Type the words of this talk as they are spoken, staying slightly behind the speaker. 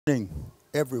Morning,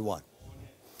 everyone.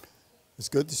 It's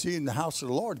good to see you in the house of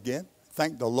the Lord again.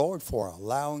 Thank the Lord for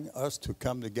allowing us to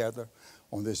come together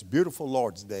on this beautiful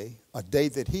Lord's Day, a day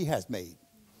that He has made.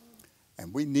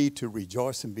 And we need to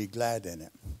rejoice and be glad in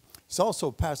it. It's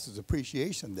also Pastor's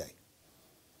Appreciation Day.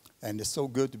 And it's so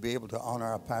good to be able to honor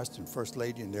our pastor and First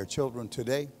Lady and their children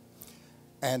today.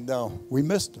 And we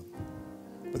missed them,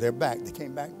 but they're back. They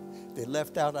came back. They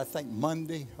left out, I think,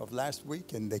 Monday of last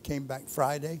week, and they came back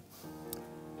Friday.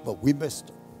 But we missed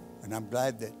them. And I'm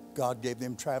glad that God gave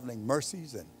them traveling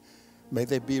mercies, and may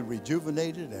they be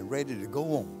rejuvenated and ready to go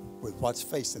on with what's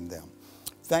facing them.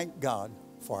 Thank God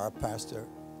for our pastor,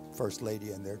 First Lady,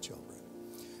 and their children.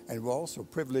 And we're also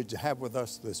privileged to have with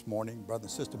us this morning Brother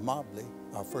and Sister Mobley,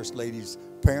 our First Lady's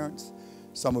parents.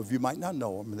 Some of you might not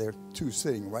know them. They're two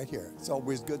sitting right here. It's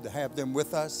always good to have them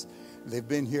with us. They've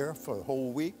been here for the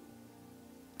whole week.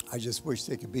 I just wish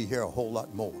they could be here a whole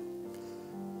lot more.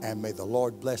 And may the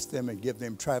Lord bless them and give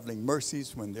them traveling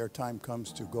mercies when their time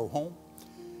comes to go home.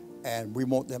 And we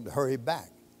want them to hurry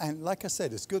back. And like I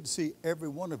said, it's good to see every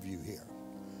one of you here.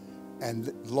 And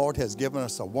the Lord has given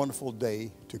us a wonderful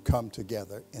day to come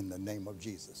together in the name of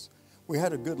Jesus. We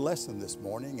had a good lesson this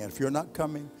morning. And if you're not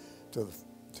coming to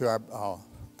our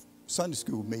Sunday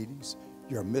school meetings,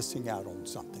 you're missing out on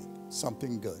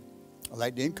something good. I'd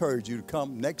like to encourage you to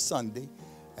come next Sunday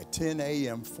at 10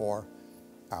 a.m. for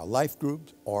our life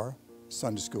groups or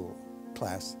Sunday school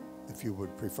class, if you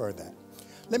would prefer that.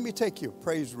 Let me take your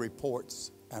praise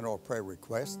reports and our prayer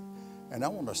requests. And I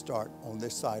want to start on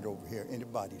this side over here.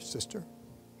 Anybody, sister?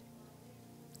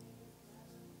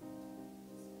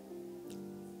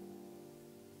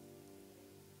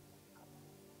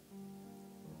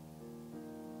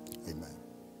 Amen.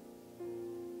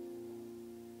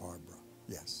 Barbara,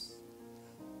 yes.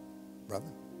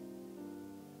 Brother?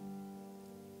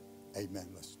 Amen.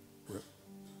 Let's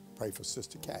pray for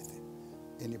Sister Kathy.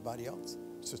 Anybody else?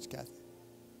 Sister Kathy?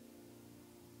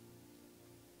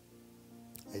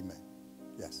 Amen.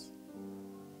 Yes.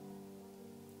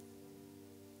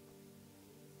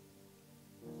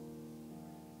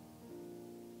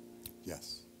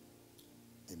 Yes.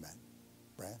 Amen.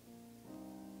 Brad?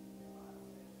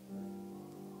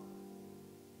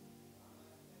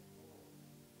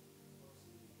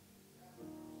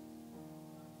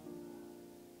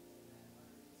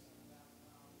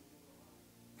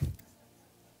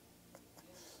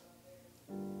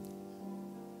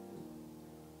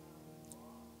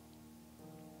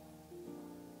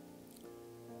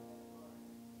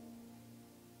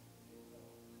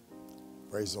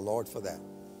 Praise the Lord for that.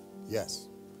 Yes.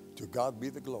 To God be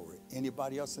the glory.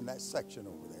 Anybody else in that section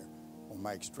over there on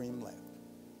my extreme left?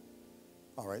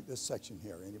 All right, this section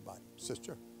here. Anybody?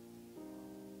 Sister?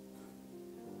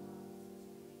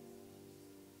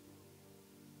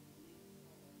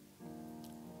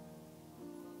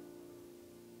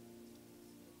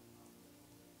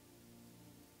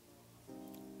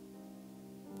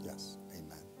 Yes.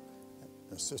 Amen.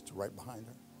 And a sister right behind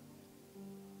her.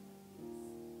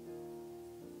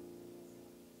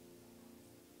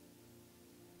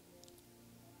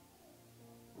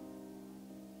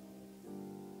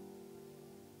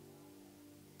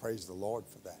 Praise the Lord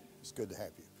for that. It's good to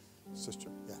have you. Sister,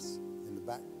 yes, in the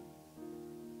back.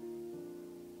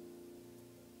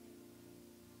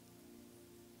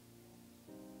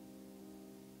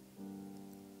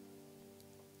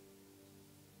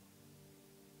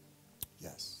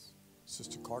 Yes.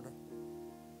 Sister Carter?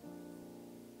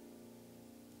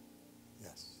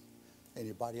 Yes.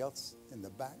 Anybody else in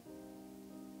the back?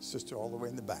 Sister all the way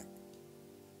in the back.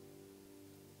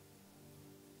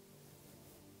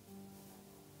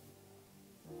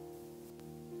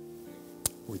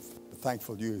 We're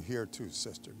thankful you're here too,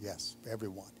 sister. Yes,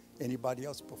 everyone. Anybody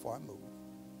else before I move?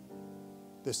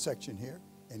 This section here,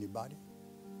 anybody?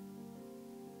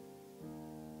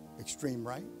 Extreme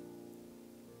right?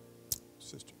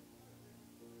 Sister.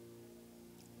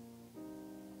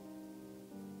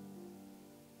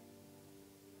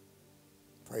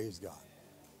 Praise God.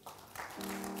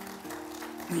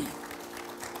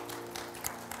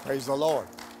 Praise the Lord.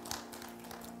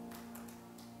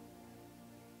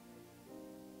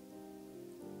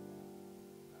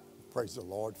 Praise the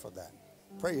Lord for that.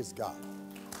 Praise God.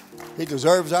 He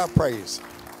deserves our praise.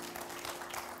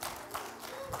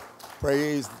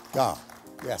 Praise God.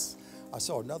 Yes. I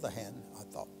saw another hand. I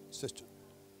thought, sister.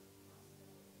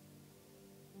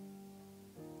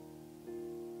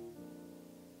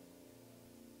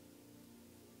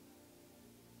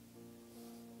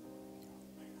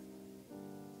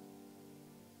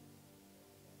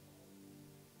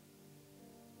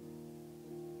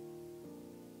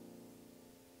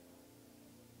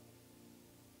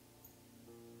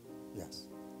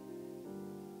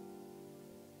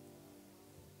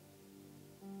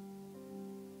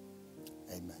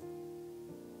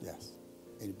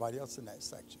 Anybody else in that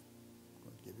section? I'm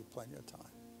going to give you plenty of time.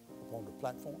 Up on the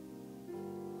platform.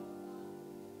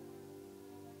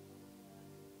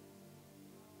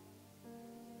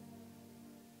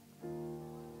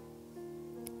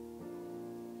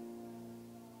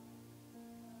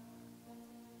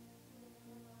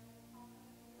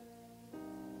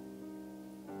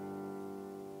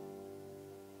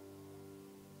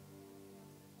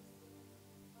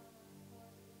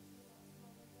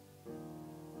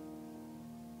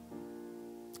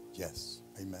 Yes.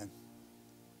 Amen.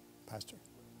 Pastor.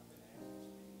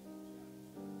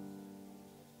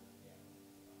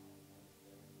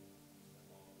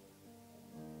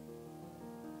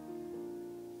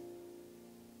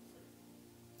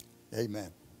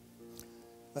 Amen.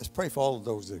 Let's pray for all of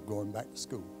those that are going back to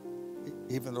school,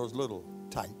 even those little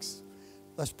tykes.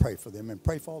 Let's pray for them and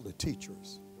pray for all the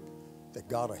teachers, that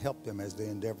God will help them as they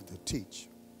endeavor to teach.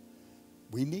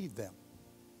 We need them.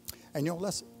 And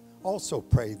let's also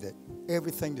pray that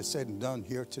everything that's said and done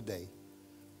here today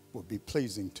will be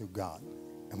pleasing to God.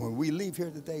 And when we leave here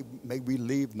today, may we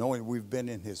leave knowing we've been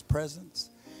in his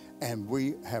presence and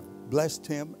we have blessed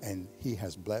him and he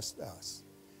has blessed us.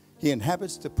 He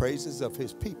inhabits the praises of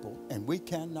his people, and we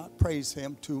cannot praise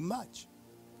him too much.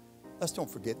 Let's don't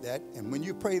forget that. And when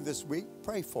you pray this week,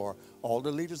 pray for all the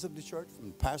leaders of the church, from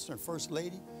the pastor and first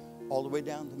lady all the way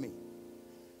down to me.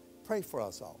 Pray for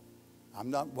us all. I'm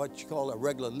not what you call a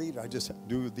regular leader. I just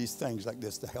do these things like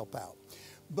this to help out.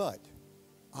 But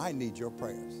I need your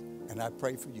prayers, and I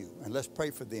pray for you. And let's pray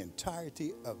for the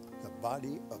entirety of the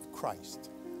body of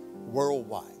Christ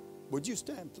worldwide. Would you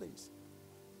stand, please?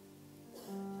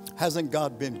 Hasn't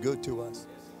God been good to us?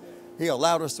 He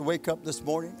allowed us to wake up this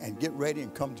morning and get ready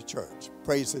and come to church.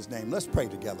 Praise his name. Let's pray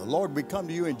together. Lord, we come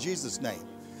to you in Jesus' name,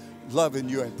 loving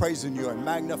you and praising you and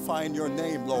magnifying your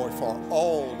name, Lord, for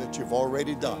all that you've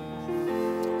already done.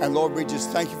 And Lord, we just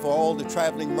thank you for all the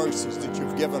traveling mercies that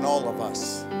you've given all of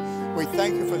us. We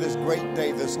thank you for this great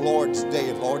day, this Lord's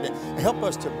Day, Lord. And help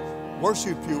us to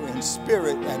worship you in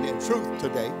spirit and in truth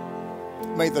today.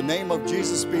 May the name of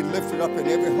Jesus be lifted up in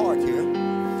every heart here.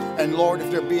 And Lord, if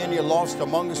there be any lost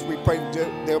among us, we pray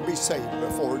that they'll be saved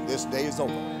before this day is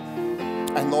over.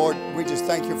 And Lord, we just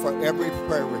thank you for every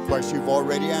prayer request you've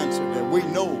already answered. And we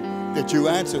know that you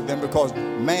answered them because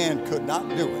man could not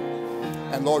do it.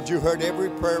 And Lord, you heard every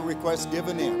prayer request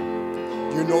given in.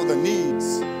 You know the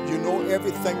needs. You know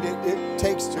everything that it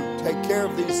takes to take care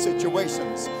of these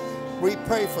situations. We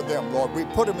pray for them, Lord. We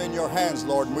put them in your hands,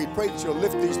 Lord. And we pray that you'll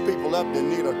lift these people up that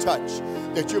need a touch.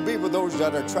 That you'll be with those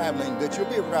that are traveling. That you'll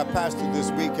be with our pastor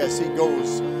this week as he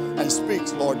goes and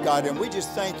speaks, Lord God. And we just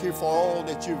thank you for all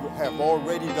that you have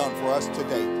already done for us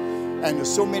today. And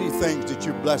there's so many things that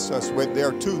you bless us with.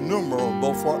 They're too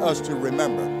numerable for us to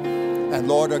remember. And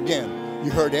Lord, again, you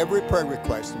heard every prayer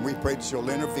request. And we pray that you'll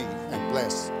intervene and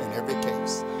bless in every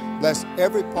case. Bless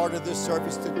every part of this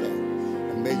service today.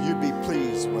 May you be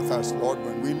pleased with us, Lord,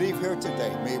 when we leave here today.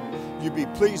 May you be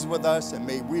pleased with us, and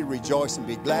may we rejoice and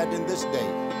be glad in this day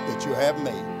that you have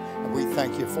made. And we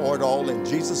thank you for it all in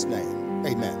Jesus' name.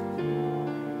 Amen.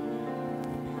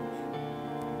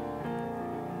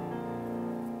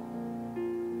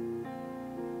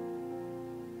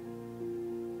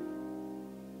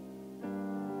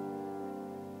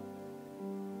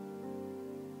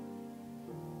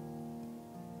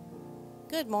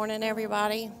 Good morning,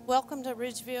 everybody. Welcome to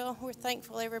Ridgeville. We're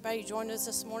thankful everybody joined us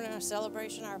this morning in our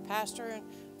celebration, our pastor and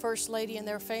first lady and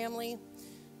their family.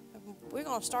 We're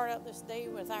going to start out this day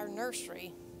with our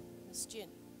nursery. Miss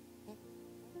Jenny.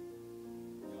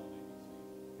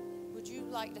 Would you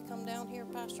like to come down here,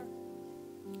 Pastor?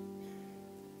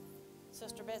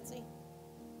 Sister Betsy?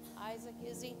 Isaac,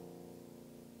 Izzy?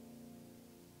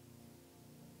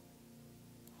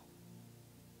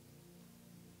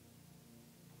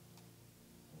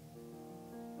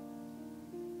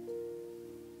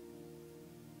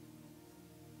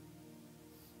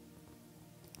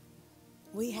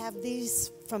 We have these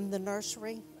from the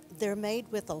nursery. They're made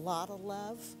with a lot of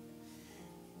love.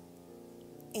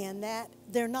 And that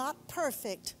they're not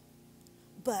perfect,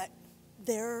 but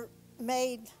they're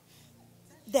made.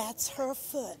 That's her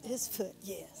foot, his foot,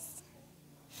 yes.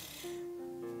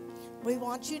 We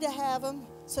want you to have them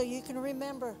so you can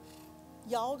remember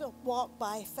y'all to walk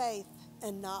by faith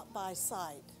and not by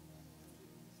sight.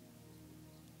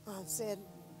 I said,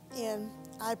 and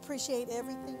I appreciate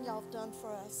everything y'all have done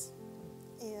for us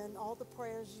and all the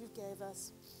prayers you gave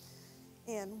us.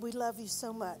 And we love you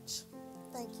so much.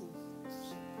 Thank you.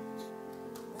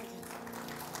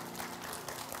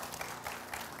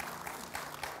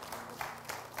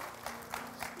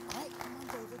 All right, come on,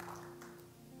 David.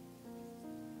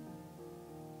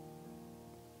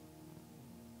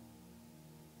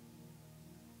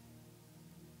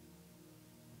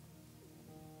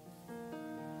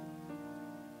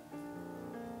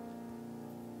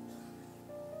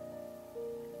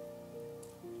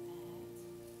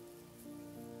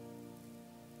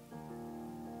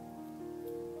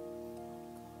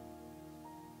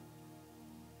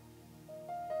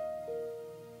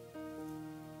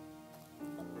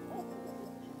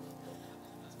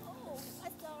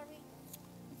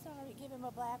 him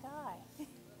a black eye. You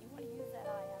want to use that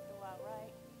eye after a while,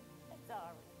 right? That's all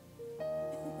right.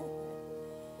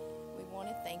 We want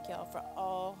to thank y'all for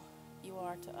all you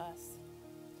are to us.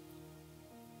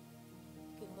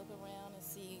 You can look around and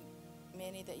see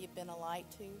many that you've been a light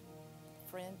to,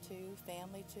 friend to,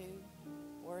 family to,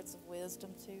 words of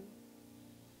wisdom to.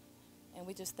 And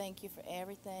we just thank you for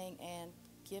everything and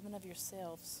giving of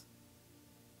yourselves,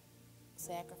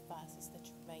 sacrifices that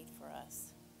you've made for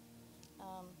us.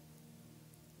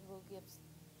 We'll give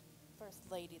First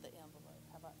Lady the envelope.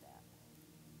 How about that?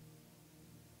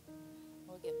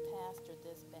 We'll give Pastor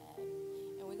this bag.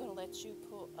 And we're going to let you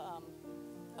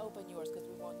open yours because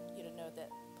we want you to know that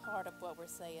part of what we're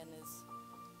saying is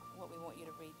what we want you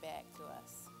to read back to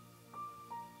us.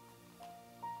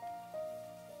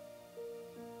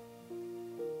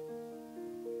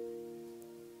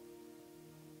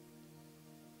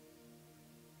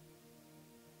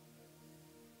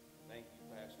 Thank you,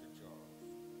 Pastor Charles,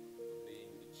 for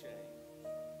being the change of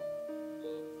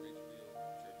Ridgeville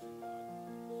Church of God.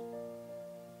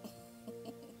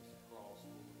 This cross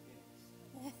full of hints.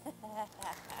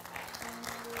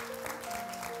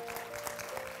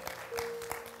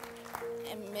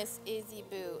 And Miss Izzy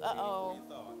Boo.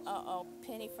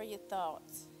 Penny for your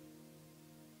thoughts.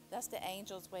 That's the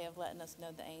angel's way of letting us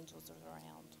know the angels are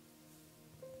around.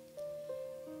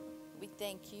 We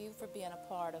thank you for being a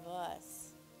part of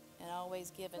us and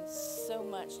always giving so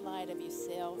much light of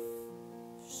yourself,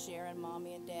 sharing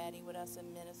Mommy and Daddy with us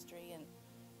in ministry, and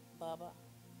Bubba.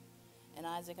 And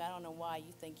Isaac, I don't know why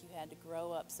you think you had to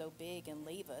grow up so big and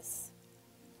leave us,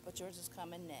 but yours is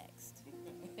coming next.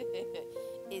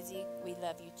 Izzy, we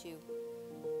love you too.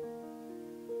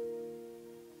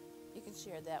 You can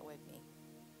share that with me.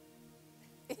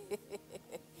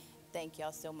 Thank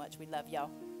y'all so much. We love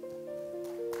y'all.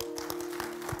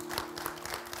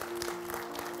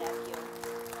 I love you.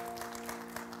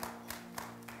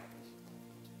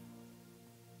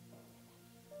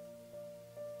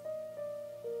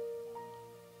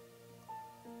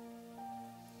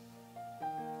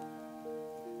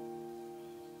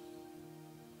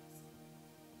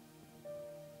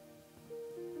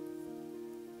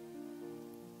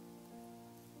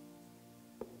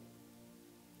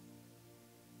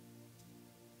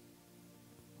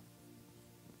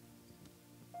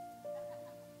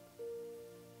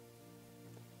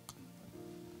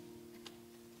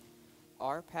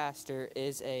 Our pastor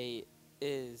is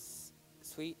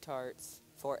sweet tarts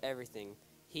for everything.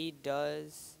 He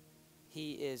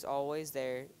is always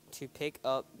there to pick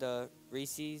up the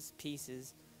Reese's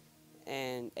Pieces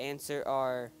and answer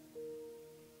our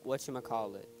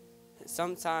whatchamacallit.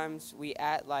 Sometimes we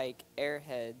act like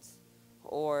airheads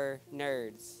or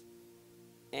nerds,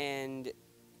 and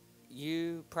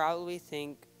you probably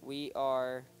think we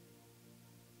are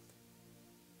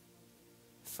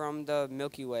from the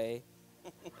Milky Way.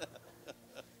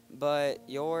 But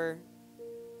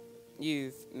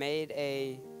you've made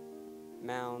a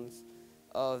mounds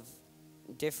of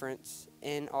difference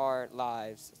in our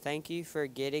lives. Thank you for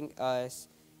getting us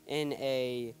in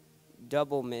a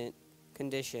doublemint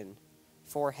condition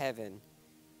for heaven.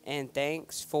 And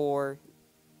thanks for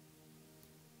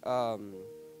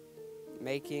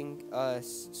making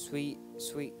us sweet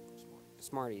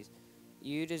Smarties.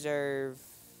 You deserve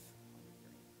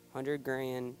 100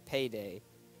 grand payday.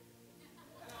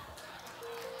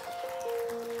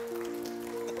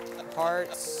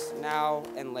 Hearts now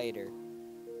and later.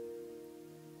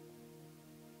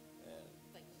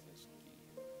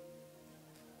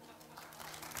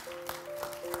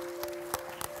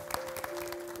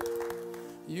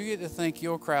 You get to think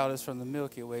your crowd is from the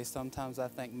Milky Way. Sometimes I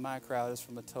think my crowd is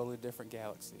from a totally different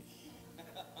galaxy.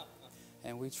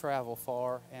 And we travel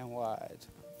far and wide.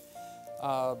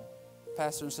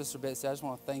 Pastor and Sister Betsy, I just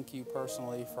want to thank you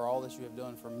personally for all that you have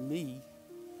done for me,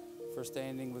 for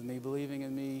standing with me, believing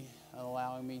in me, and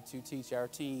allowing me to teach our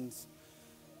teens.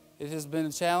 It has been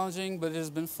challenging, but it has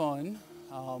been fun.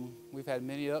 We've had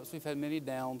many ups, we've had many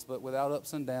downs, but without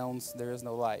ups and downs, there is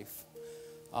no life.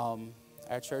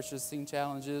 Our church has seen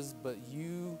challenges, but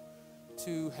you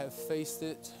two have faced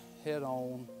it head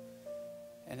on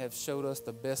and have showed us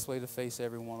the best way to face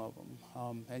every one of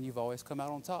them. And you've always come out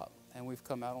on top, and we've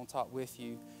come out on top with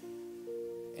you.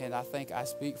 And I think I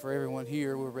speak for everyone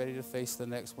here. We're ready to face the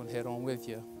next one head on with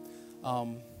you.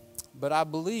 But I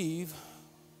believe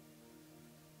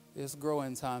it's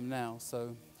growing time now.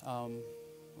 So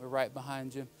we're right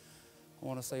behind you. I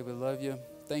want to say we love you.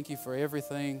 Thank you for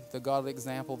everything, the godly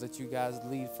example that you guys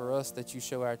lead for us, that you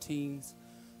show our teens,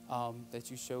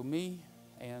 that you show me.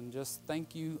 And just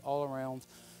thank you all around.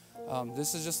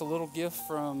 This is just a little gift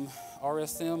from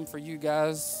RSM for you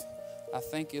guys. I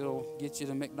think it'll get you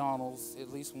to McDonald's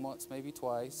at least once, maybe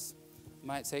twice.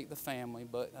 Might take the family,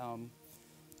 but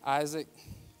Isaac,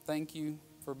 thank you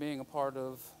for being a part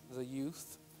of the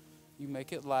youth. You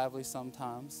make it lively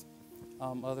sometimes.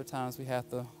 Other times we have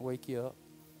to wake you up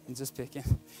and just picking.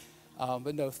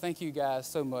 But no, thank you guys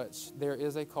so much. There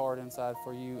is a card inside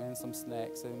for you and some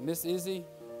snacks. And Miss Izzy,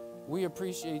 we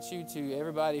appreciate you too.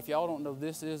 Everybody, if y'all don't know,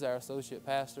 this is our associate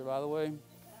pastor, by the way.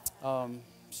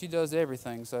 She does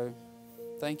everything, so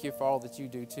thank you for all that you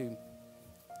do too.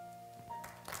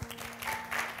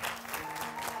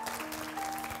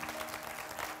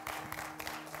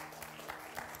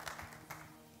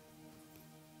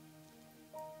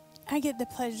 I get the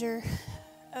pleasure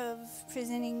of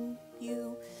presenting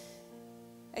you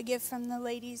a gift from the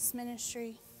ladies'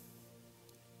 ministry.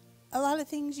 A lot of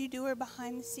things you do are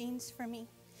behind the scenes for me,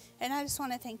 and I just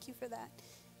want to thank you for that.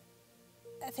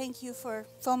 I thank you for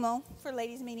FOMO, for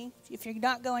ladies' meeting. If you're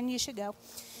not going, you should go.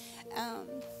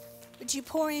 But you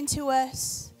pour into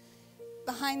us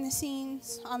behind the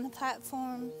scenes, on the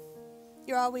platform.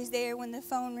 You're always there when the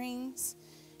phone rings.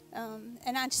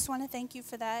 And I just want to thank you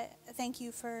for that. Thank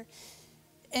you for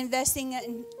investing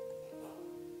in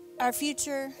our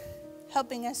future,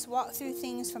 helping us walk through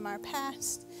things from our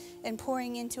past, and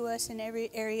pouring into us in every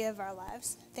area of our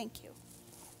lives. Thank you.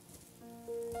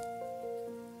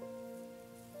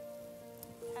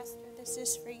 Pastor, this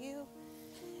is for you.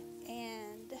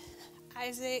 And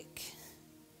Isaac,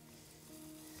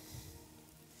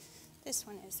 this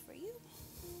one is for you.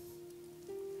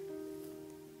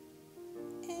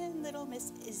 And little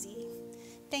Miss Izzy,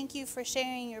 thank you for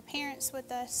sharing your parents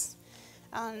with us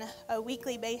on a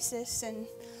weekly basis and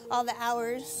all the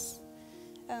hours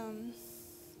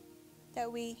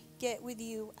that we get with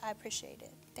you. I appreciate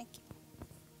it. Thank you.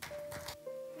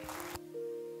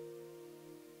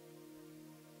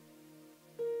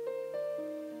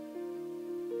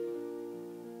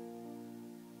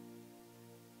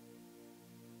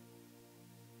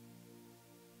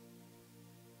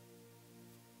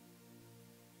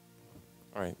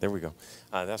 All right, there we go.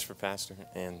 That's for Pastor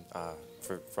and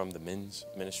from the men's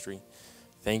ministry.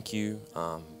 Thank you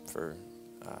for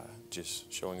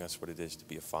just showing us what it is to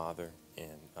be a father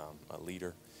and a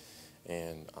leader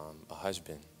and a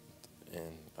husband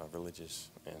in a religious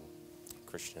and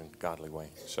Christian, godly way.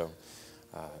 So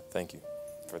thank you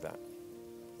for that.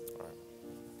 All right.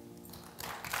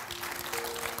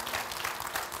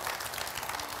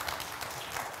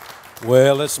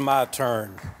 Well, it's my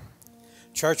turn.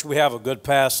 Church, we have a good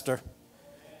pastor,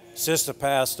 sister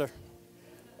pastor,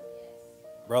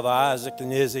 Brother Isaac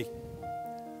and Izzy.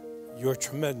 You're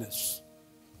tremendous.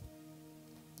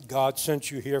 God sent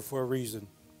you here for a reason.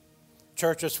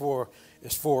 Church is for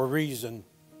a reason.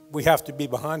 We have to be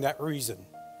behind that reason.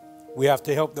 We have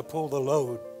to help to pull the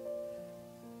load.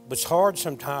 But it's hard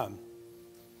sometimes.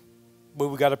 But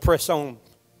we got to press on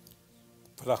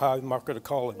for the high mark of the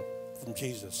calling from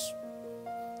Jesus.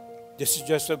 This is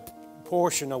just a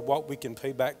portion of what we can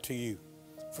pay back to you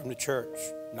from the church,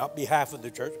 not behalf of the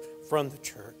church, from the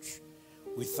church.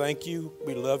 We thank you.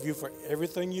 We love you for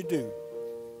everything you do,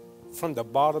 from the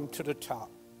bottom to the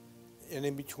top and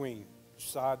in between,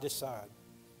 side to side.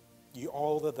 You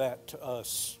all of that to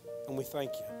us, and we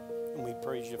thank you and we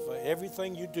praise you for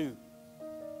everything you do.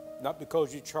 Not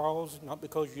because you're Charles, not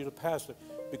because you're the pastor,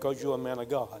 because you're a man of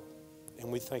God,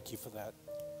 and we thank you for that.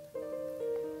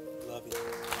 Love you.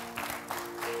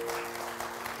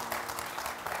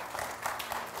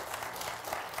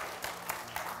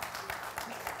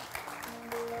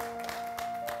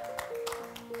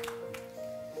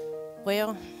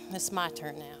 Well, it's my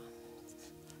turn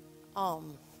now.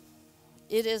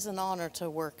 It is an honor to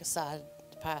work aside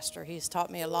the pastor. He's taught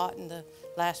me a lot in the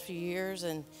last few years,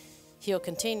 and he'll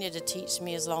continue to teach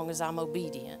me as long as I'm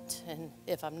obedient. And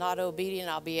if I'm not obedient,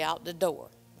 I'll be out the door.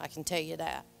 I can tell you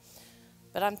that.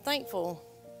 But I'm thankful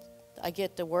I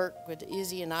get to work with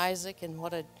Izzy and Isaac, and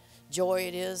what a joy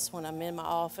it is when I'm in my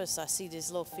office. I see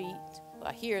these little feet.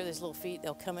 I hear these little feet.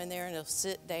 They'll come in there and they'll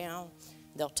sit down.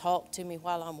 They'll talk to me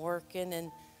while I'm working.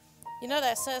 And, you know,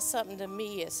 that says something to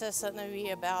me. It says something to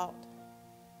me about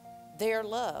their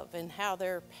love and how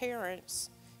their parents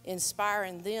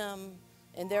inspiring them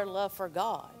and their love for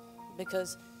God.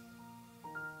 Because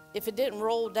if it didn't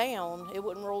roll down, it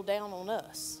wouldn't roll down on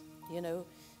us, you know.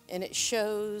 And it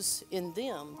shows in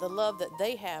them the love that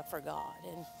they have for God.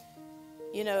 And,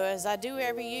 you know, as I do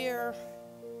every year,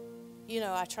 you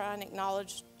know, I try and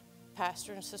acknowledge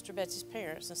Pastor and Sister Betsy's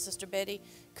parents. And Sister Betty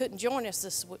couldn't join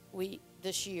us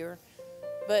this year,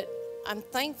 but I'm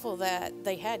thankful that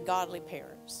they had godly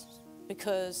parents,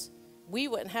 because we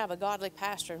wouldn't have a godly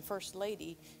pastor and first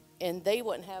lady, and they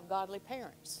wouldn't have godly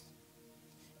parents.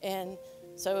 And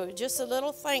so just a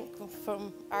little thank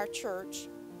from our church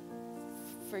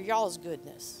for y'all's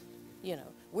goodness. You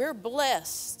know, we're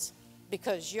blessed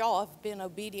because y'all have been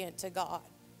obedient to God.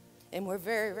 And we're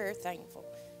very, very thankful.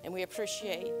 And we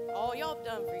appreciate all y'all have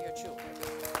done for your children.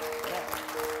 Yeah.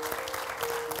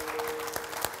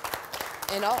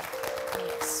 And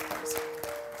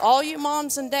all you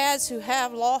moms and dads who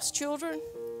have lost children,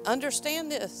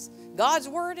 understand this. God's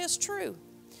word is true.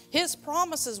 His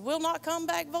promises will not come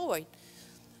back void.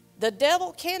 The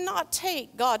devil cannot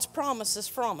take God's promises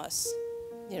from us.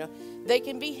 You know, they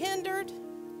can be hindered,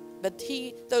 but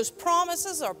those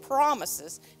promises are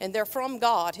promises, and they're from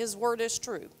God. His word is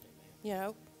true. You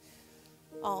know,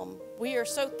 we are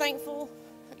so thankful.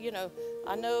 You know,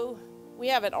 I know we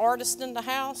have an artist in the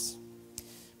house,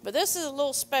 but this is a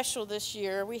little special this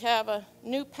year. We have a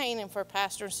new painting for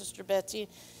Pastor and Sister Betsy.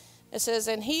 It says,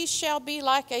 "And he shall be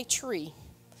like a tree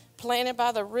planted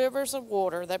by the rivers of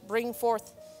water that bring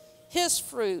forth his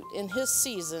fruit in his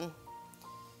season.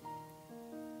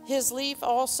 His leaf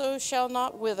also shall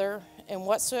not wither, and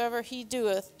whatsoever he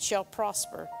doeth shall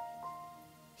prosper."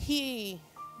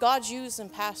 God's using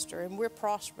Pastor, and we're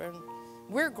prospering.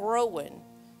 We're growing.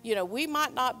 You know, we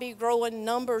might not be growing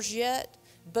numbers yet,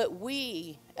 but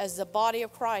we, as the body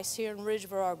of Christ here in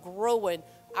Ridgeville, are growing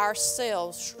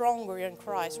ourselves stronger in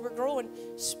Christ. We're growing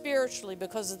spiritually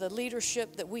because of the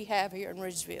leadership that we have here in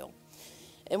Ridgeville.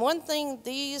 And one thing,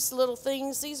 these little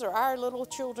things, these are our little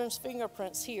children's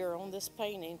fingerprints here on this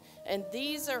painting. And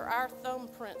these are our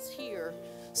thumbprints here.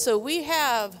 So we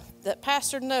have, that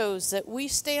Pastor knows that we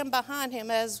stand behind him,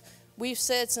 as we've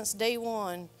said since day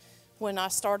one when I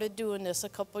started doing this a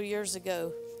couple of years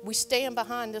ago. We stand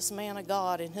behind this man of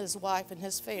God and his wife and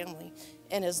his family.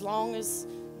 And as long as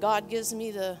God gives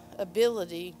me the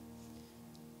ability,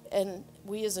 and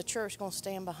we as a church going to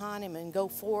stand behind him and go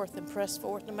forth and press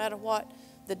forth. No matter what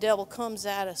the devil comes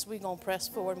at us, we're going to press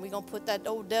forward, and we're going to put that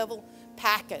old devil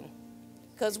packing,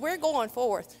 because we're going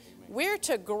forth. We're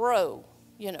to grow,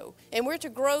 you know, and we're to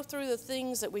grow through the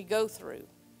things that we go through.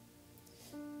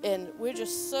 And we're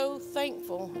just so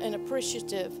thankful and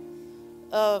appreciative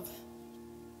of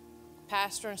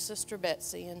Pastor and Sister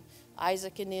Betsy and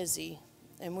Isaac and Izzy.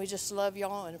 And we just love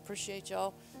y'all and appreciate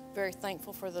y'all. Very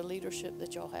thankful for the leadership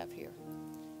that y'all have here.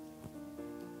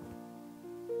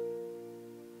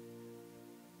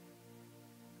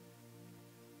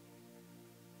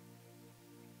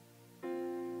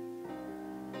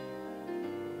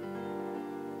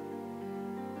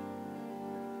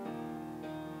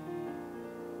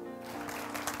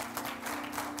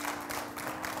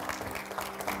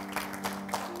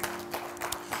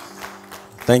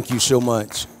 Thank you so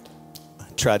much. I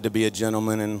tried to be a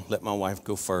gentleman and let my wife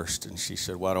go first, and she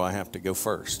said, "Why do I have to go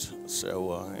first?"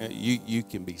 So you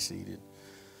can be seated.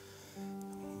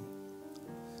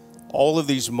 All of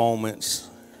these moments,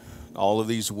 all of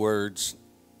these words,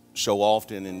 so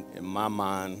often in my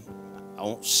mind, I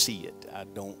don't see it. I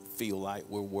don't feel like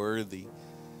we're worthy.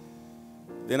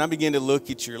 Then I begin to look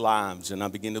at your lives, and I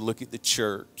begin to look at the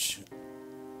church,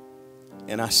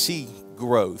 and I see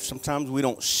growth. Sometimes we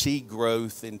don't see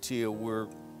growth until we're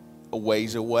a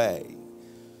ways away.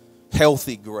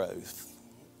 Healthy growth.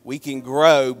 We can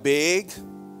grow big.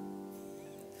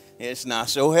 It's not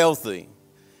so healthy.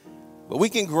 But we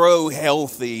can grow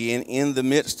healthy, and in the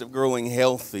midst of growing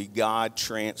healthy, God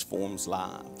transforms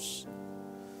lives.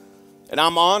 And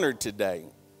I'm honored today.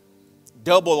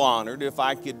 Double honored, if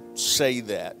I could say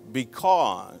that,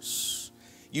 because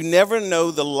you never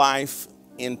know the life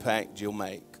impact you'll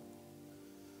make.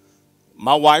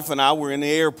 My wife and I were in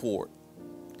the airport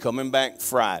coming back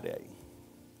Friday,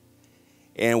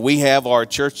 and we have our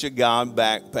Church of God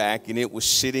backpack, and it was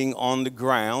sitting on the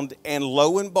ground, and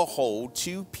lo and behold,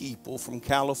 two people from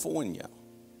California,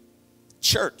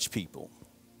 church people,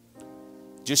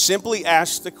 just simply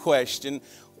asked the question,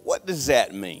 "What does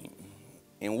that mean?"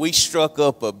 And we struck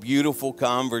up a beautiful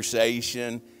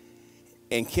conversation,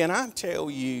 and can I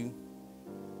tell you,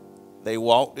 they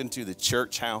walked into the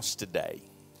church house today.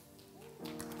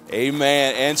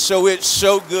 Amen. And so it's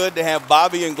so good to have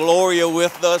Bobby and Gloria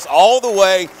with us all the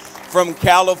way from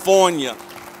California.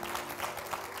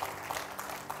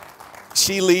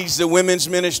 She leads the women's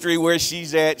ministry where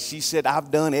she's at. She said,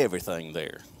 "I've done everything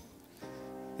there."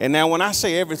 And now when I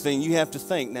say everything, you have to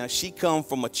think. Now, she come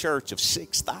from a church of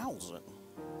 6,000.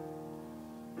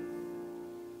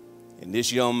 And this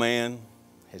young man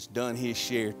has done his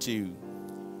share too.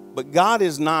 But God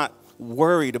is not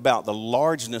worried about the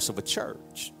largeness of a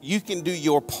church. You can do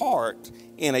your part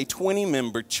in a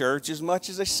 20-member church as much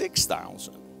as a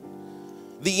 6,000.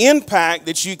 The impact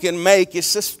that you can make is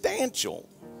substantial.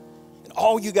 And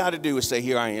all you got to do is say,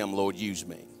 "Here I am, Lord, use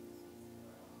me."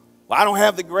 Well, I don't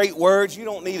have the great words. You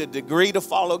don't need a degree to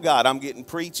follow God. I'm getting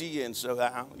preachy, and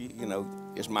so,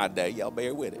 it's my day. Y'all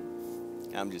bear with it.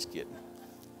 I'm just kidding.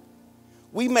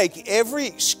 We make every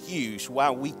excuse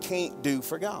why we can't do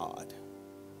for God.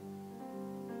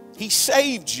 He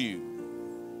saved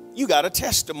you. You got a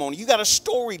testimony. You got a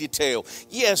story to tell.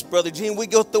 Yes, Brother Gene, we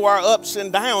go through our ups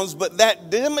and downs, but that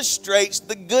demonstrates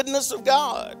the goodness of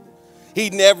God. He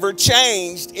never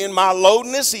changed in my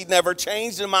lowness. He never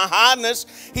changed in my highness.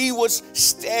 He was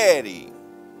steady.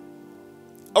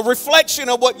 A reflection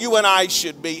of what you and I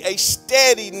should be, a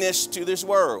steadiness to this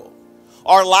world.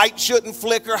 Our light shouldn't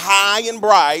flicker high and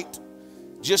bright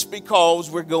just because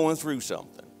we're going through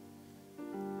something.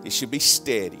 It should be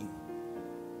steady.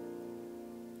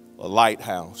 A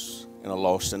lighthouse in a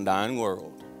lost and dying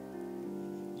world.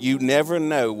 You never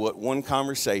know what one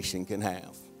conversation can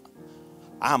have.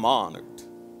 I'm honored.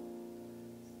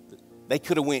 They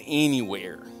could have went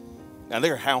anywhere. Now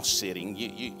they're house sitting,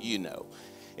 you know.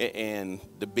 And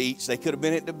the beach, they could have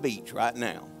been at the beach right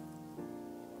now.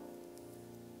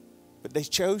 But they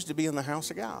chose to be in the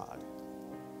house of God.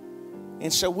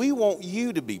 And so we want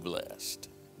you to be blessed.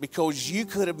 Because you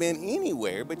could have been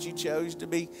anywhere, but you chose to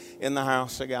be in the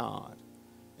house of God.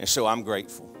 And so I'm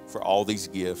grateful for all these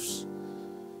gifts,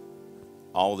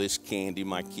 all this candy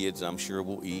my kids, I'm sure,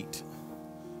 will eat.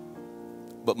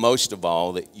 But most of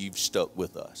all, that you've stuck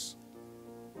with us.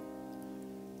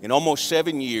 In almost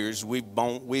 7 years, we've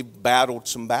battled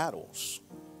some battles.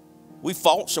 We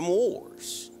fought some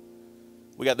wars.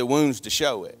 We got the wounds to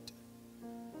show it.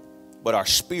 But our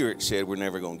spirit said we're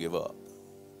never going to give up.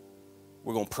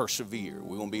 We're going to persevere.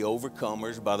 We're going to be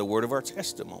overcomers by the word of our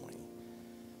testimony.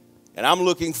 And I'm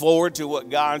looking forward to what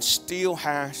God still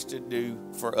has to do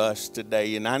for us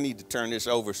today. And I need to turn this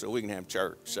over so we can have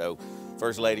church. So,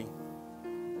 First Lady.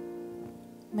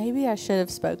 Maybe I should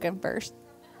have spoken first.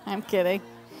 I'm kidding.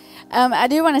 I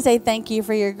do want to say thank you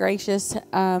for your gracious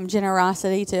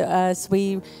generosity to us.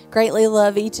 We greatly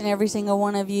love each and every single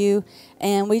one of you.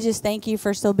 And we just thank you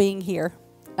for still being here.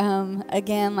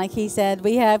 Again, like he said,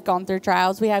 we have gone through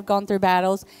trials. We have gone through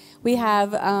battles. We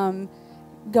have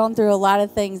gone through a lot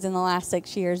of things in the last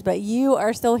 6 years. But you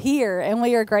are still here, and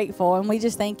we are grateful. And we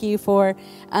just thank you for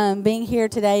being here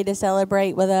today to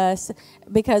celebrate with us.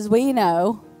 Because we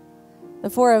know, the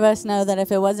four of us know that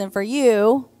if it wasn't for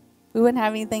you, we wouldn't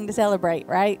have anything to celebrate,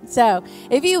 right? So,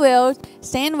 if you will,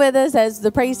 stand with us as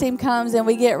the praise team comes and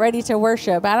we get ready to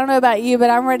worship. I don't know about you, but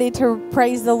I'm ready to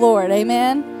praise the Lord.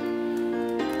 Amen.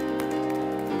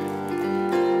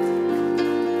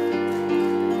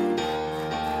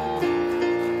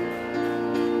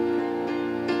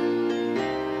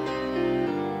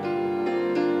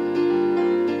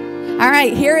 All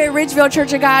right, here at Ridgeville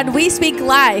Church of God, we speak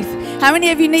life. How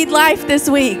many of you need life this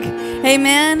week?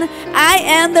 Amen. I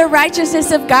am the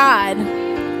righteousness of God.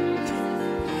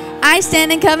 I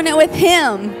stand in covenant with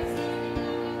Him.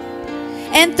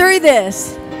 And through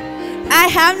this, I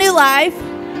have new life,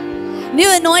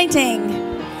 new anointing,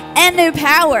 and new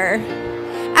power.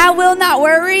 I will not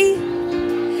worry,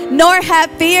 nor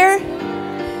have fear.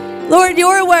 Lord,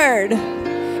 your word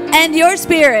and your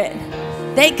spirit,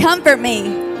 they comfort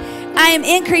me. I am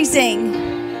increasing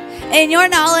in your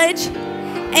knowledge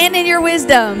and in your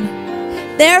wisdom.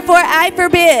 Therefore, I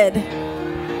forbid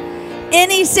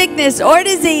any sickness or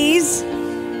disease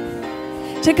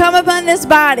to come upon this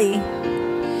body.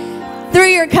 Through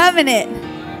your covenant,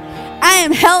 I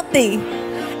am healthy.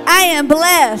 I am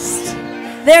blessed.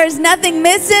 There is nothing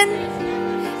missing,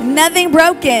 nothing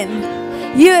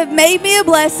broken. You have made me a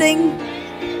blessing,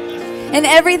 and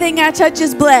everything I touch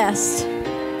is blessed.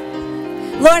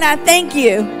 Lord, I thank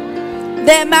you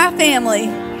that my family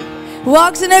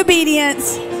walks in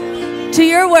obedience to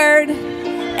your word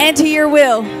and to your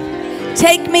will.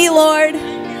 Take me, Lord.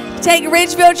 Take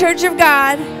Ridgeville Church of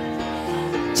God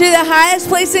to the highest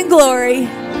place in glory.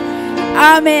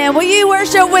 Amen. Will you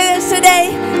worship with us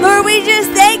today? Lord, we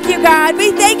just thank you, God.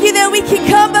 We thank you that we can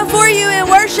come before you and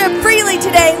worship freely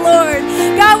today, Lord.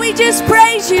 God, we just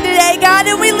praise you today, God,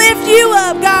 and we lift you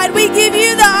up, God. We give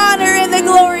you the honor and the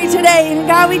glory today. And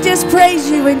God, we just praise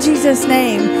you in Jesus'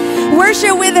 name.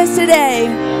 Worship with us today.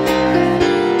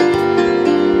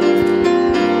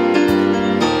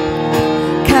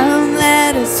 Come,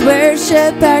 let us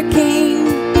worship our King.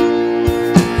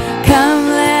 Come,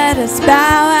 let us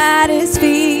bow at his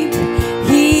feet.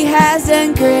 He has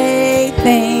done great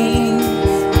things.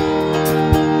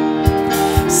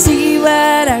 See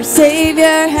what our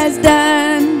Savior has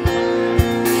done.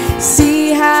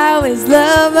 See how his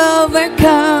love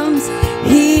overcomes.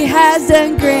 He has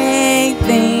done great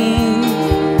things.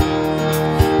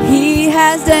 He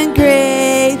has done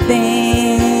great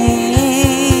things.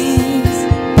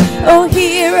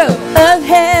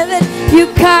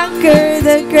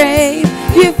 the grave.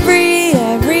 You free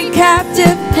every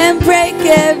captive and break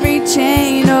every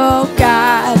chain, oh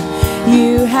God.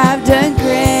 You have done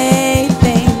great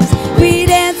things. We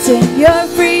dance in your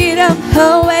freedom,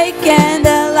 awake and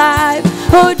alive.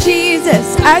 Oh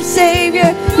Jesus, our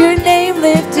Savior, your name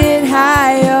lifted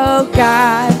high, oh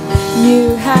God.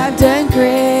 You have done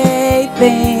great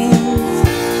things.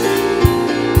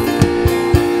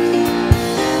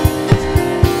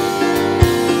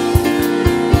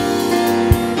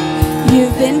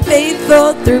 You've been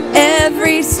faithful through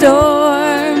every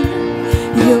storm.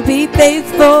 You'll be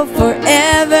faithful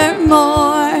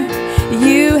forevermore.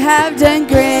 You have done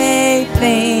great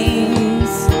things.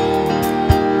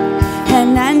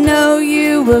 And I know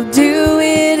you will do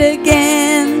it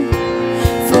again.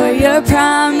 For your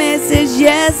promise is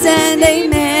yes and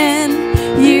amen.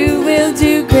 You will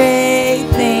do great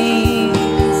things.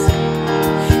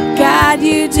 God,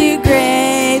 you do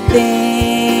great things.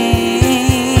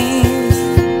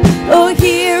 Oh,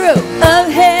 hero of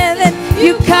heaven,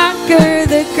 you conquer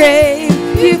the grave.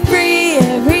 You free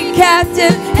every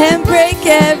captive and break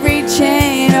every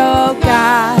chain. Oh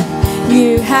God,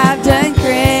 you have done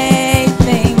great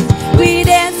things. We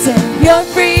dance in your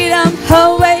freedom,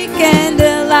 awake and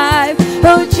alive.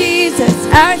 Oh Jesus,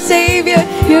 our Savior,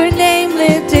 your name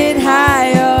lifted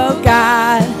high. Oh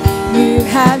God, you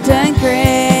have done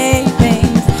great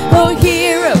things. Oh,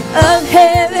 hero of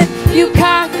heaven, you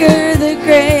conquer the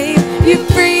grave. You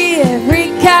free every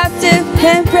captive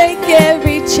and break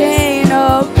every chain.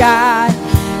 Oh God,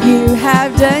 you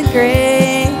have done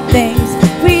great things.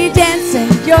 We dance in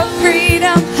your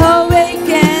freedom, awake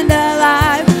and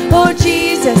alive. Oh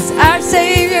Jesus, our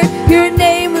Savior, your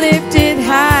name lifted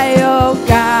high. Oh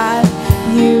God,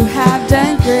 you have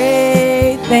done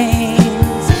great things.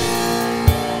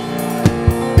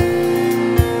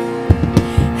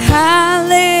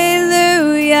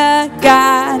 Hallelujah,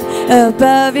 God,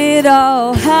 above it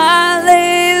all.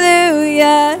 Hallelujah,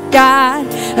 God,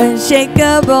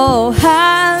 unshakable.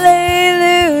 Hallelujah,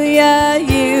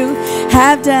 you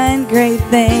have done great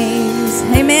things.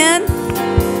 Amen.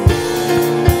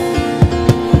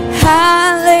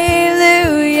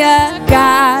 Hallelujah,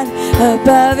 God,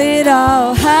 above it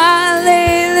all.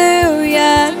 Hallelujah,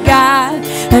 God,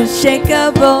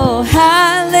 unshakable.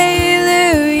 Hallelujah,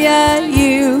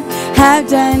 you have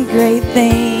done great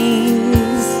things.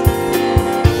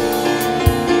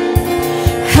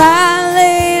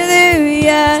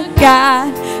 Hallelujah,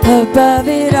 God, above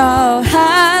it all.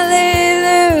 Hallelujah,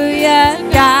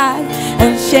 God,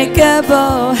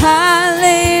 unshakable.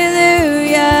 Hallelujah,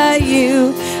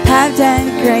 you have done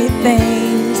great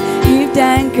things. You've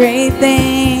done great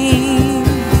things.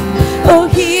 Oh,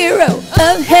 hero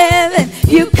of heaven,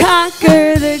 you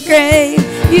conquer the grave.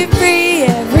 You free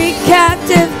every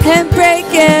captive and break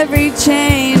every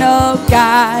chain. Oh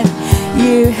God,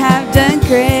 you have done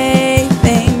great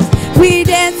things. We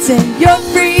dance in your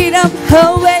freedom,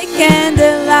 awake and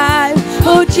alive.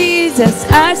 Oh Jesus,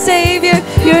 our Savior,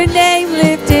 your name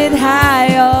lifted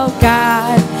high. Oh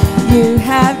God, you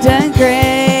have done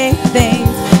great things.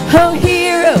 Oh,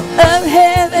 hero of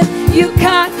heaven, you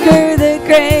conquer the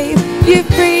grave. You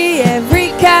free every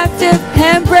captive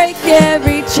and break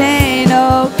every chain.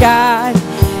 Oh God,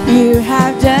 you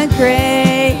have done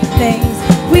great things.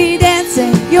 We dance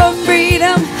in your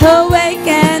freedom, awake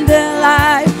and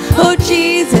alive. Oh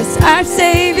Jesus, our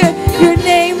Savior, your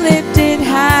name lifted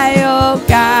high. Oh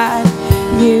God,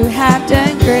 you have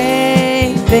done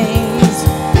great things.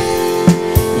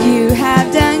 You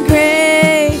have done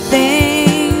great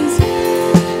things.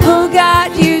 Oh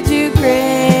God, you do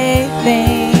great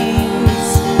things.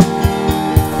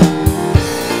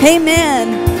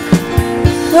 Amen.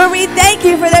 Lord, we thank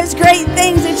you for those great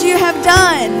things that you have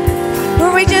done.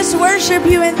 Lord, we just worship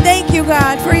you and thank you,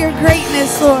 God, for your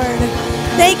greatness, Lord.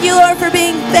 Thank you, Lord, for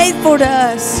being faithful to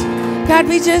us. God,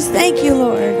 we just thank you,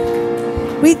 Lord.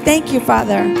 We thank you,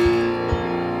 Father.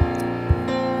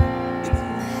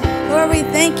 Lord, we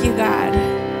thank you, God.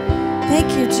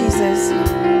 Thank you, Jesus.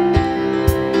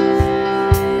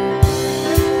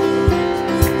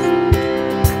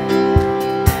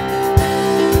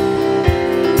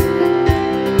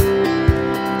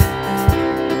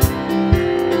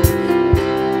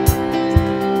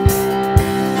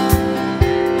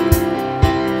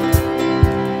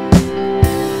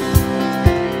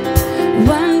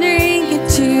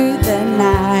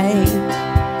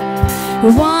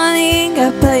 Wanting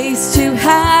a place to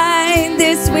hide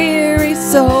this weary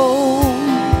soul,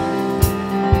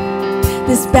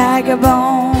 this bag of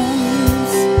bones.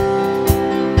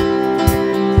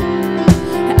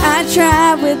 I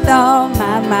try with all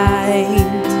my might,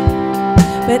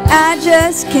 but I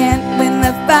just can't win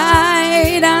the fight.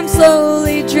 night I'm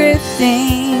slowly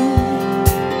drifting,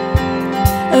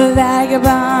 a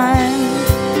vagabond.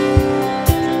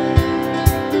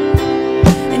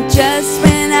 And just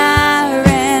when I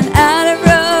ran out of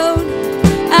road,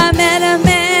 I met a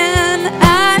man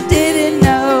I didn't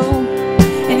know,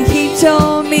 and he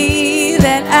told me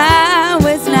that I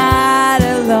was not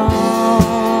alone.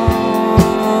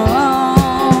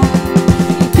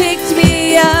 He picked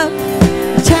me up,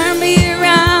 turned me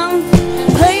around,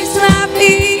 placed my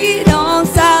feet on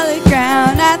solid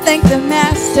ground. I thank the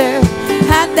Master,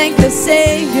 I thank the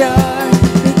Savior,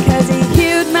 because he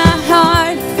healed my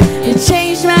heart, he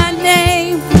changed my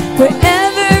name.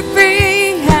 Forever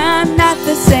free, I'm not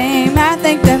the same. I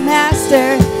thank the Master,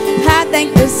 I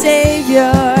thank the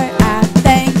Savior, I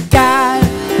thank God.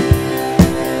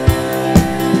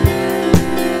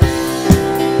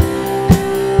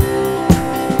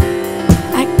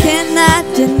 I cannot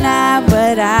deny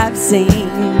what I've seen.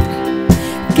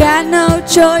 Got no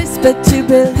choice but to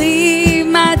believe.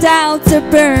 My doubts are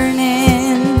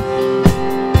burning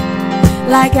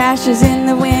like ashes in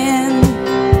the wind.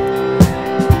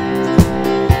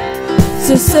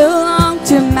 So long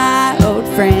to my old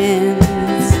friends,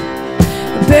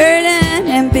 burden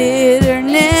and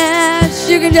bitterness,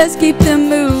 you can just keep them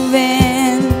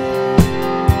moving.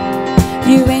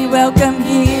 You ain't welcome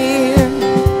here.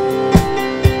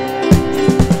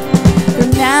 From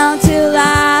now till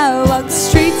I walk the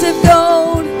streets of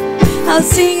gold, I'll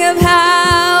sing of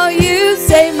how you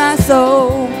saved my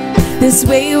soul. This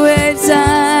wayward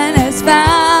son has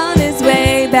found his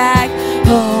way back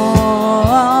home.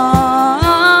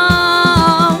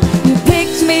 You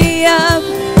picked me up,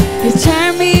 you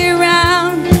turned me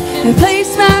around, and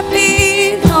placed my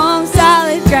feet on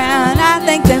solid ground. I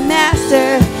thank the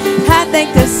Master, I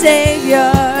thank the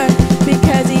Savior,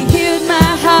 because he healed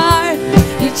my heart,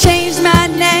 he changed my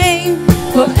name.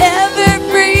 Forever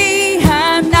free,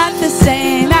 I'm not the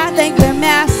same. I thank the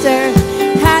Master,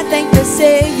 I thank the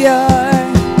Savior.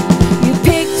 You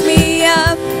picked me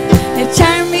up and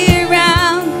turned me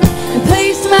around and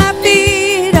placed my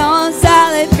feet on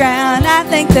solid ground. I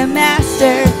thank the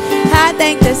Master, I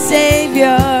thank the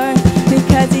Savior,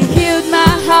 because he healed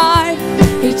my heart,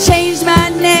 he changed my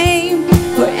name.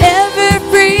 Forever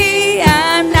free,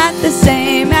 I'm not the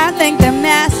same. I thank the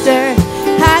Master,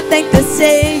 I thank the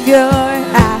Savior,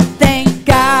 I thank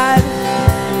God.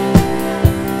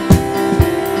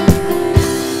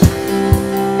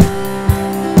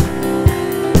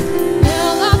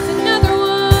 Well, lost another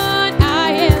one. I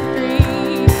am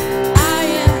free. I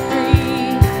am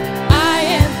free. I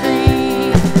am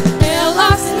free. Well,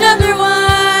 lost another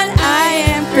one. I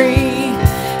am free.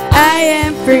 I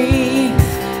am free.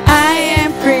 I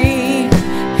am free.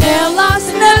 Hell lost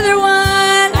another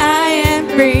one. I am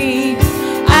free.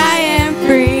 I am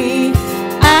free.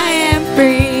 I am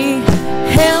free.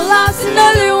 Hell lost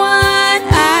another one.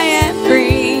 I am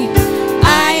free. I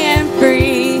am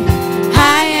free.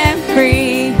 I am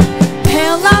free.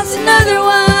 Hell lost another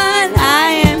one.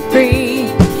 I am free.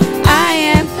 I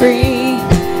am free.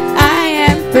 I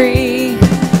am free.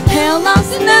 Hell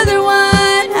lost another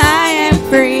one. I am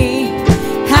free.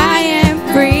 I am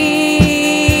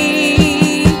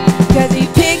free. 'Cause he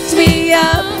picked me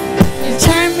up and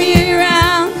turned me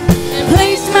around and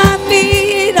placed my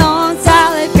feet on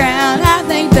solid ground. I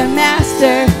thank the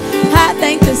Master, I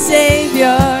thank the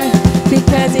Savior,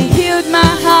 because he healed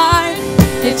my heart,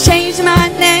 it changed my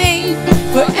name.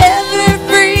 Forever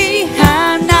free,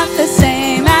 I'm not the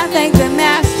same. I thank the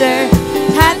Master,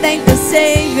 I thank the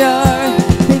Savior,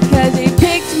 because he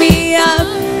picked me up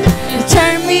and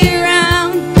turned me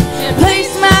around and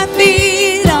placed my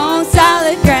feet on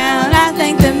solid ground. I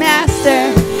thank the Master,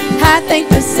 I thank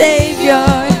the Savior,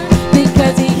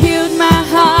 because he healed my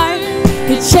heart,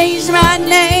 he changed my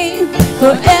name.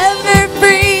 Forever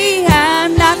free,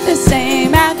 I'm not the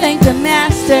same. I thank the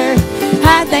Master,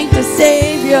 I thank the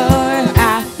Savior,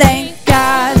 I thank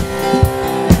God.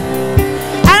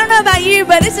 I don't know about you,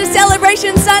 but it's a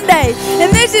celebration Sunday,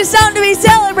 and this is something to be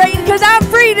celebrating because I'm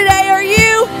free today. Are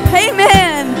you?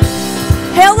 Amen.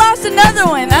 Hell lost another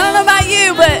one. I don't know about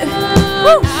you, but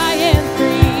woo. I am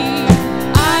free.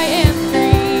 I am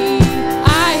free.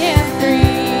 I am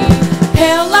free.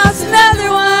 Hell lost another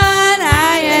one.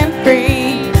 I am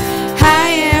free. I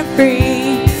am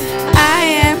free. I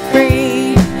am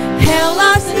free. Hell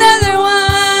lost another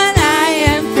one. I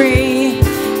am free.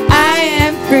 I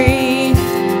am free.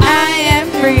 I am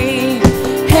free.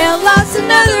 Hell lost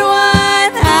another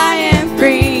one. I am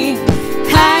free.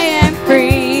 I am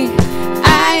free.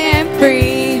 I am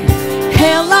free.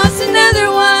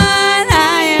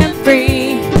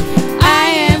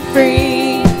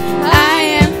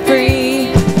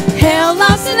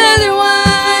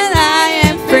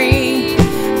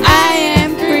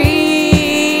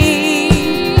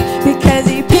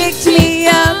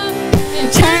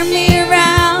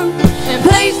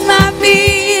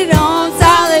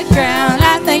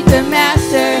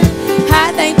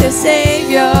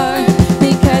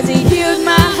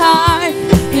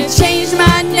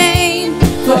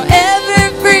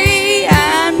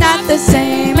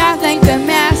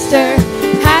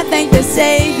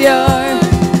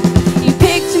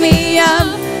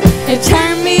 and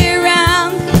turned me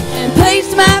around and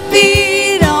placed my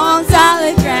feet on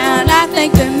solid ground. I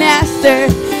thank the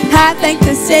Master, I thank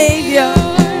the Savior,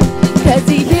 'cause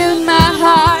He healed my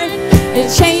heart and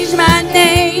changed my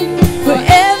name.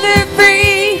 Forever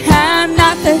free, I'm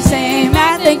not the same.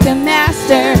 I thank the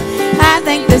Master, I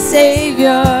thank the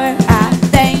Savior, I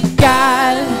thank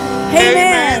God.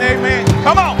 Amen. Amen.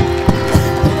 Come on.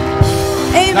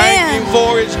 Amen. Thank Him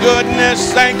for His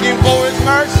goodness. Thank Him for His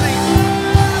mercy.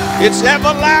 It's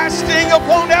everlasting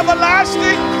upon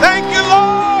everlasting. Thank you,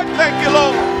 Lord. Thank you,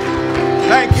 Lord.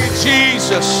 Thank you,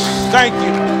 Jesus. Thank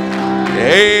you.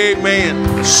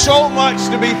 Amen. So much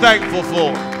to be thankful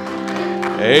for.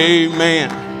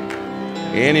 Amen.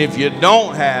 And if you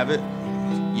don't have it,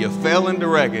 you failing to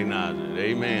recognize it.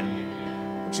 Amen.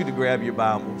 I want you to grab your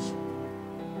Bibles.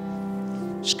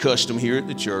 It's custom here at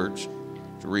the church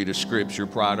to read a scripture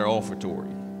prior to offertory.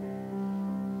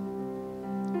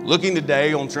 Looking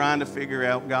today on trying to figure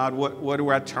out, God, what do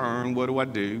I turn? What do I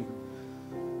do?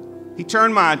 He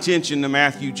turned my attention to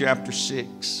Matthew chapter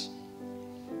 6.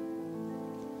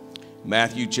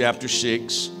 Matthew chapter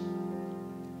 6.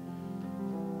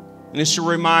 And it's a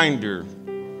reminder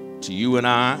to you and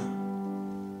I.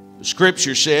 The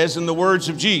scripture says in the words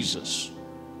of Jesus,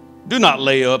 do not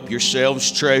lay up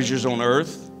yourselves treasures on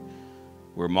earth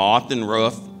where moth and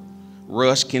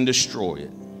rust can destroy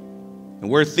it, and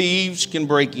where thieves can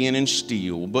break in and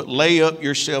steal, but lay up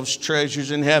yourselves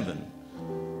treasures in heaven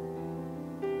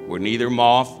where neither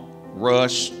moth,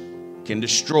 rust can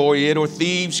destroy it, or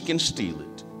thieves can steal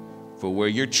it. For where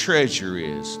your treasure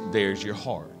is, there's your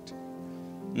heart.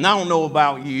 And I don't know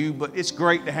about you, but it's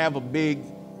great to have a big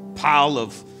pile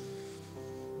of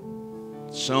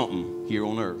something here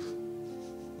on earth.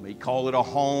 You may call it a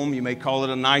home, you may call it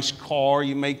a nice car,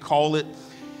 you may call it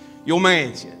your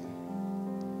mansion.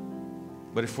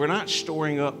 But if we're not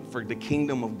storing up for the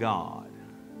kingdom of God,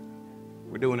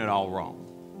 we're doing it all wrong.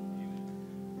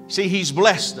 See, He's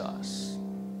blessed us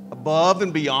above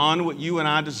and beyond what you and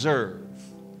I deserve.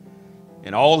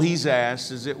 And all He's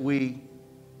asked is that we,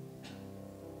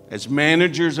 as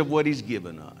managers of what He's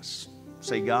given us,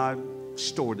 say, God,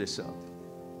 store this up.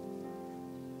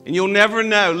 And you'll never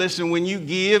know. Listen, when you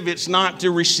give, it's not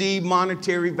to receive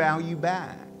monetary value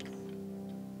back.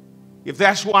 If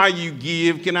that's why you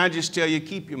give, can I just tell you,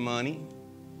 keep your money.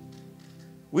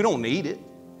 We don't need it.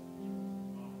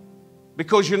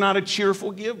 Because you're not a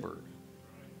cheerful giver.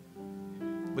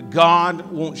 But God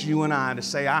wants you and I to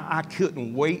say, I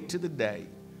couldn't wait to the day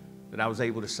that I was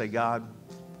able to say, God,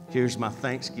 here's my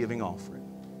Thanksgiving offering.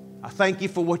 I thank you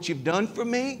for what you've done for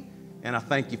me, and I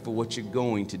thank you for what you're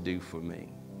going to do for me.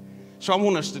 So I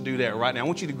want us to do that right now. I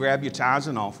want you to grab your tithes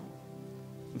and offering.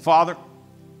 And Father,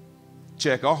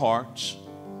 check our hearts.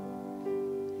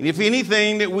 And if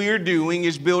anything that we are doing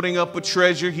is building up a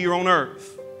treasure here on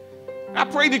earth, I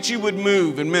pray that you would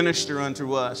move and minister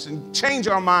unto us and change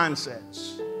our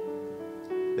mindsets,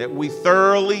 that we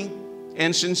thoroughly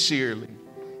and sincerely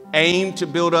aim to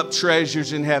build up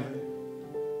treasures in heaven.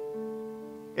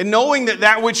 And knowing that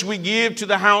that which we give to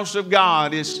the house of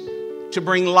God is to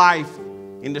bring life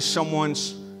into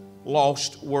someone's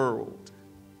lost world.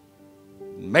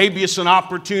 Maybe it's an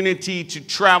opportunity to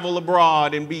travel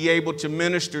abroad and be able to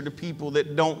minister to people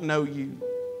that don't know you,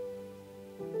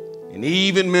 and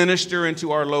even minister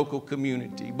into our local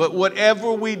community. But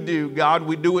whatever we do, God,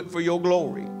 we do it for your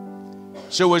glory.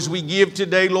 So as we give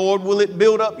today, Lord, will it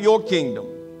build up your kingdom?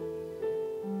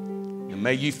 And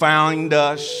may you find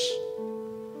us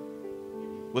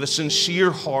with a sincere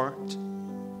heart,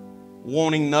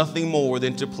 wanting nothing more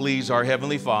than to please our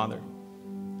Heavenly Father.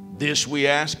 This we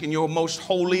ask in your most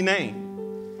holy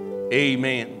name.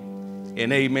 Amen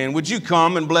and amen. Would you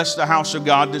come and bless the house of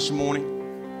God this morning?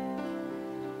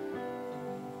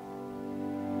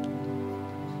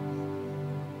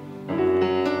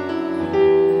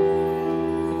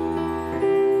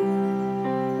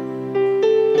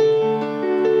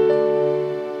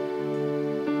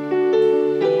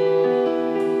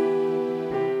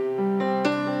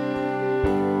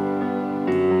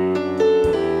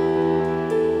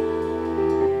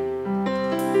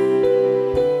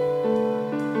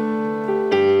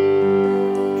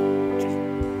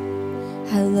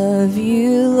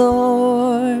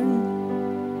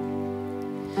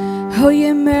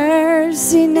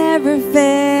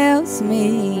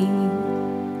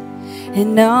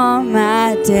 And all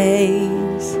my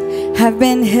days have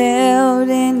been held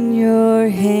in your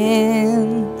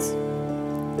hands.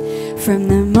 From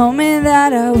the moment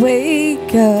that I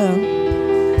wake up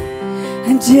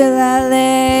until I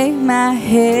lay my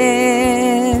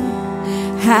head,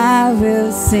 I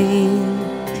will sing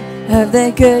of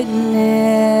the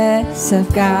goodness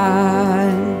of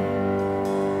God.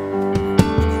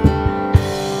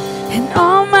 And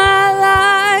all my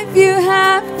life you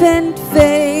have been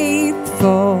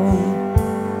faithful.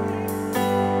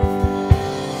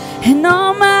 And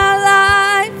all my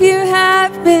life you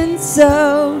have been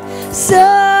so,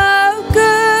 so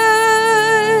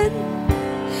good.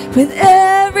 With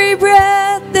every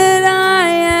breath that I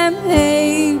am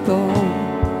able,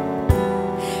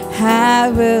 I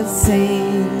will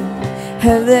sing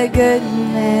of the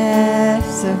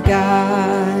goodness of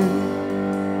God.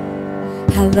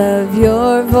 I love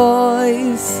your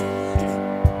voice.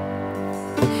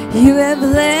 You have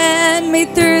led me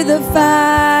through the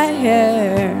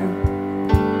fire.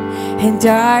 In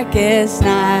darkest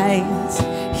nights,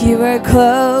 you are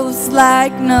close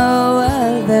like no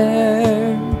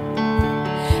other.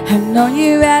 I've known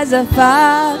you as a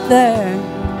father.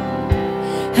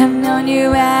 I've known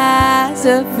you as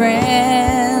a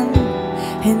friend.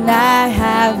 And I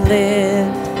have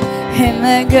lived in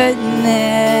the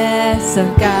goodness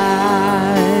of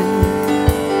God.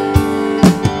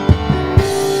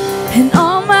 And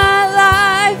all my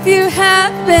life you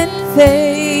have been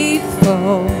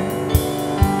faithful.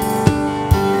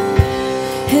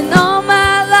 And all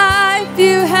my life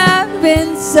you have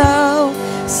been so,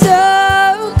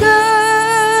 so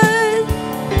good.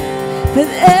 With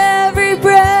every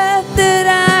breath that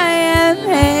I am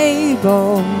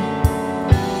able,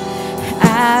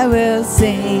 I will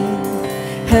sing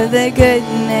of the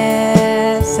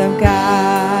goodness of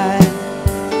God.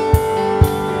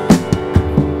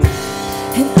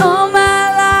 And all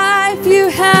my life you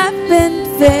have been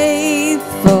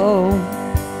faithful.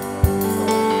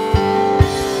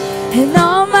 And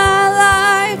all my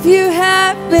life you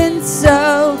have been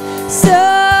so,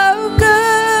 so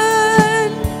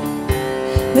good.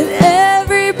 With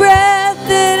every breath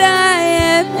that I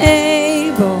am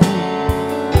able,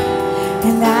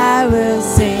 and I will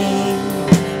sing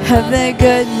of the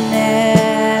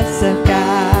goodness of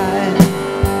God.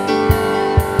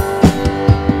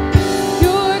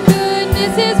 Your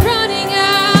goodness is running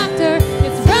after,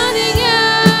 it's running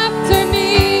after me.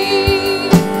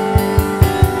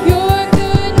 Your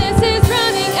goodness is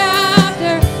running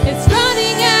after, it's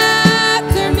running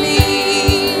after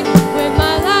me. When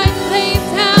my life lays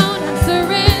down, I'm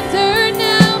surrendered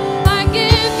now. I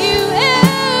give you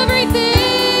everything.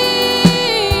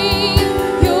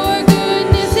 Your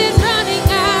goodness is running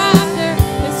after,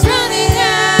 it's running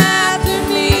after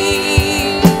me.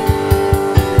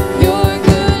 Your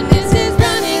goodness is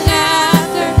running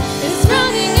after, it's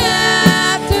running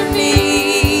after me.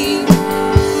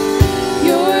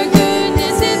 Your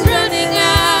goodness is running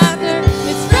after,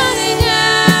 it's running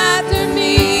after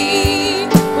me.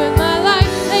 When my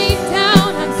life laid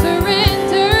down, I'm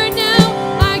surrendered now.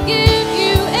 I give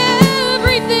you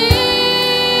everything.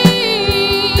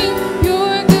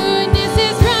 Your goodness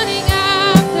is running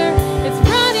after, it's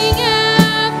running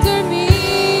after me.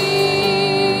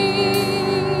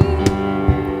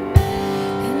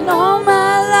 And all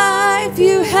my life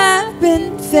you have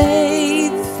been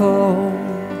faithful.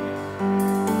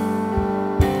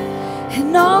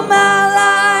 And all my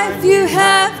life you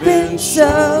have been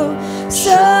so,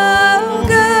 so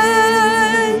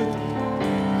good.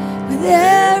 With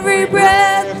every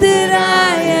breath that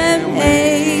I am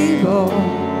able,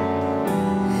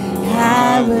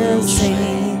 I will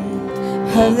sing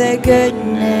of the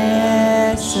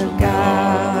goodness of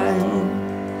God.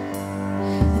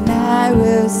 And I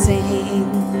will sing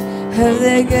of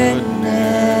the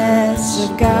goodness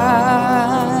of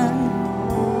God.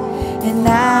 And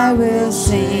I will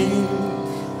sing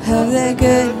of the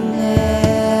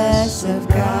goodness of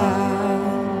God.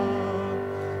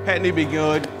 Hadn't he be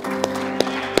good?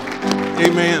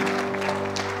 Amen.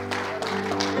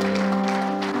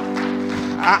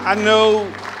 I know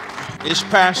it's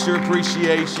pastor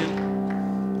appreciation,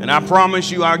 and I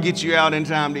promise you I'll get you out in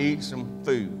time to eat some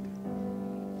food.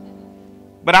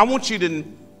 But I want you to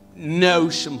know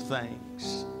some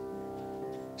things.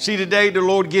 See, today the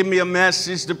Lord gave me a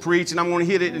message to preach, and I'm going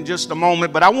to hit it in just a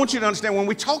moment. But I want you to understand, when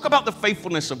we talk about the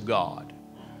faithfulness of God,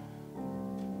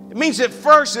 it means that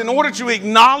first, in order to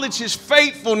acknowledge His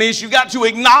faithfulness, you got to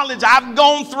acknowledge I've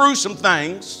gone through some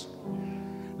things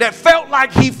that felt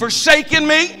like He forsaken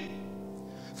me,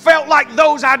 felt like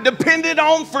those I depended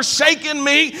on forsaken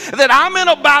me, that I'm in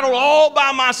a battle all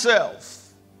by myself.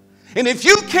 And if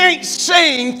you can't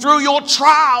sing through your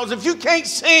trials, if you can't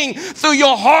sing through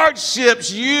your hardships,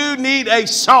 you need a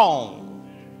song.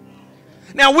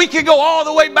 Now, we can go all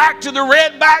the way back to the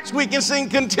Redbacks. We can sing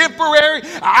contemporary.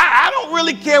 I don't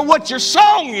really care what your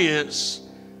song is.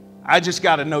 I just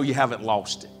got to know you haven't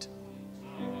lost it.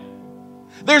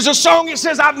 There's a song that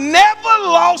says, I've never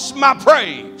lost my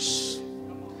praise.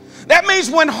 That means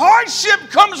when hardship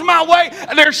comes my way,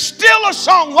 there's still a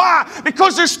song. Why?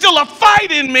 Because there's still a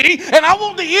fight in me, and I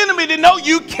want the enemy to know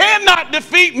you cannot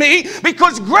defeat me,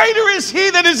 because greater is he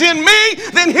that is in me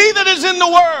than he that is in the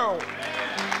world.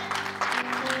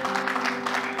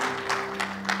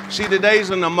 See,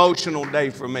 today's an emotional day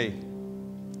for me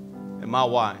and my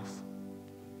wife.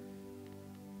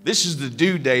 This is the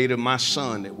due date of my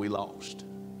son that we lost.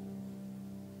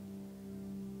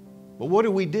 But what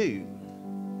do?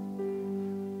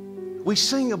 We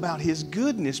sing about his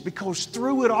goodness, because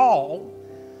through it all,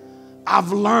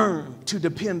 I've learned to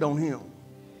depend on him.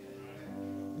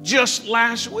 Just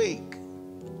last week,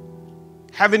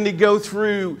 having to go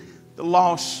through the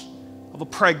loss of a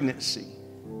pregnancy.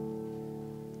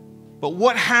 But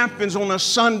what happens on a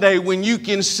Sunday when you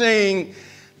can sing,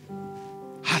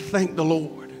 I thank the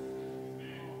Lord?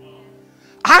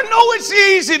 I know it's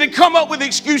easy to come up with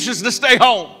excuses to stay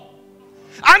home.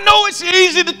 I know it's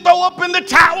easy to throw up in the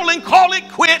towel and call it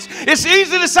quits. It's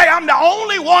easy to say I'm the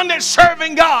only one that's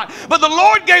serving God. But the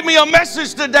Lord gave me a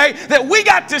message today that we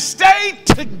got to stay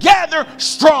together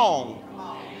strong.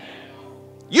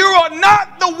 You are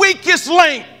not the weakest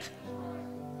link.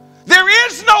 There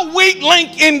is no weak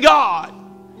link in God.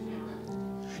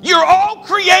 You're all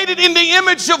created in the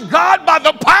image of God by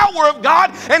the power of God,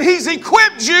 and He's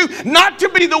equipped you not to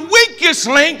be the weakest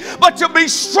link, but to be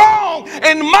strong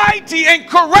and mighty and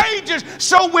courageous.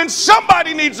 So when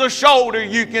somebody needs a shoulder,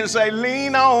 you can say,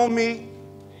 lean on me.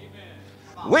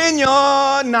 When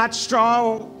you're not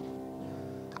strong.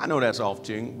 I know that's off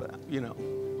tune, but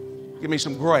give me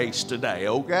some grace today,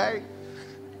 okay?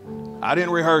 I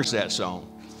didn't rehearse that song.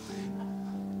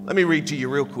 Let me read to you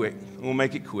real quick. We'll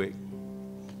make it quick.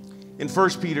 In 1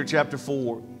 Peter chapter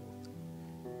 4,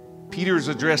 Peter is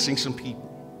addressing some people.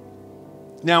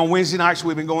 Now, on Wednesday nights,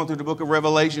 we've been going through the book of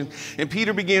Revelation, and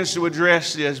Peter begins to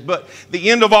address this, but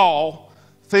the end of all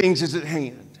things is at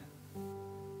hand.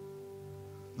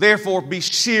 Therefore, be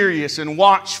serious and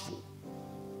watchful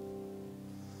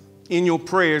in your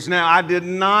prayers. Now, I did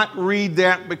not read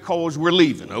that because we're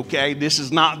leaving, okay? This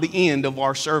is not the end of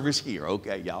our service here,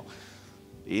 okay, y'all?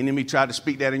 The enemy tried to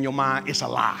speak that in your mind. It's a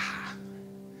lie.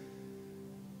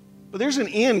 But there's an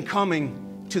end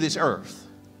coming to this earth.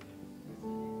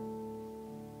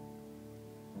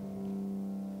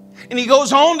 And he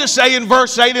goes on to say in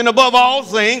verse 8, and above all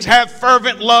things, have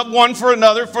fervent love one for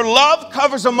another, for love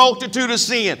covers a multitude of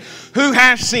sin. Who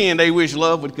has sinned they wish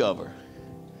love would cover?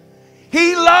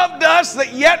 He loved us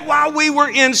that yet while we were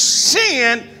in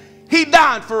sin, He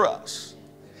died for us.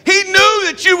 He knew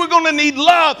that you were going to need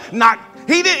love.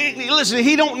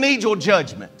 He don't need your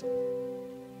judgment.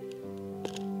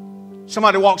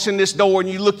 Somebody walks in this door and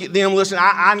you look at them. Listen,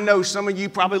 I know some of you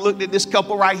probably looked at this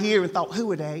couple right here and thought,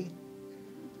 who are they?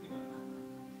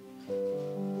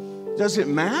 Does it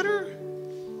matter?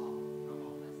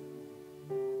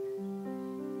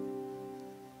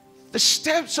 The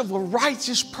steps of a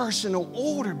righteous person are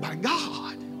ordered by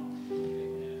God.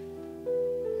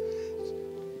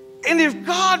 And if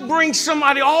God brings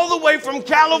somebody all the way from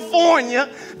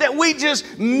California that we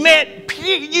just met,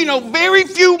 very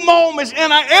few moments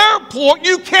in an airport,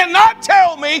 you cannot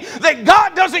tell me that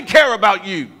God doesn't care about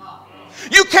you.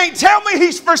 You can't tell me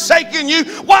He's forsaken you.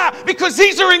 Why? Because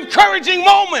these are encouraging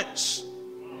moments.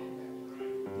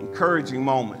 Encouraging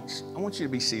moments. I want you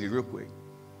to be seated real quick.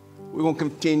 We're going to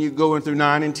continue going through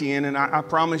 9 and 10, and I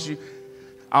promise you,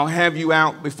 I'll have you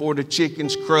out before the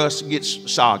chicken's crust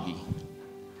gets soggy.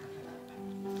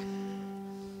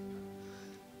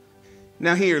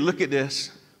 Now here, look at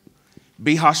this.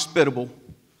 Be hospitable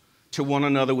to one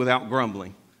another without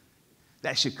grumbling.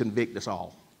 That should convict us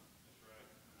all.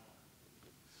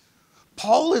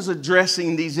 Paul is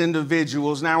addressing these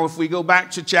individuals. Now, if we go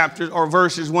back to chapters or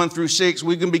verses 1 through 6,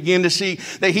 we can begin to see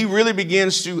that he really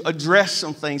begins to address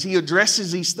some things. He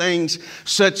addresses these things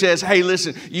such as, hey,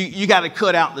 listen, you got to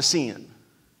cut out the sin.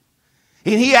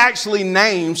 And he actually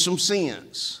names some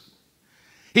sins.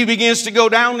 He begins to go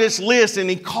down this list and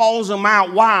he calls them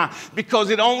out. Why? Because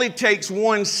it only takes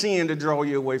one sin to draw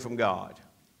you away from God.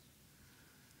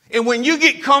 And when you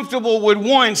get comfortable with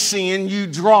one sin, you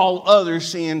draw other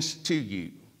sins to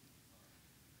you.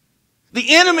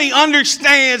 The enemy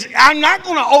understands, I'm not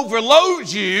going to overload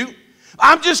you.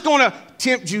 I'm just going to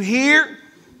tempt you here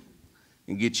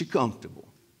and get you comfortable.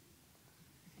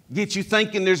 Get you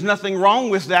thinking there's nothing wrong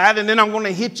with that, and then I'm going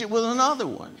to hit you with another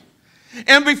one.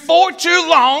 And before too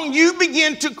long, you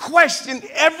begin to question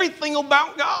everything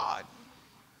about God.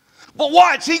 But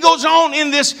watch, he goes on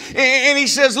in this, and he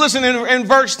says, listen, in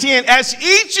verse 10, as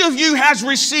each of you has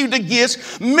received a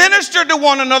gift, minister to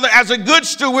one another as a good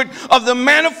steward of the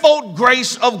manifold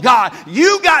grace of God.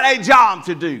 You got a job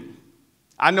to do.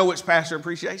 I know it's Pastor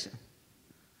Appreciation,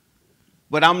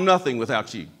 but I'm nothing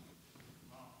without you.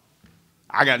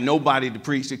 I got nobody to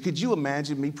preach to. Could you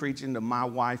imagine me preaching to my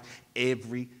wife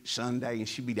every Sunday and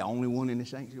she'd be the only one in the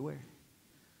sanctuary?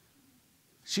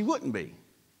 She wouldn't be.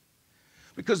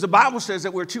 Because the Bible says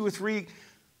that where 2 or 3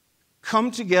 come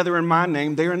together in my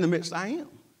name, there in the midst I am.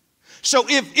 So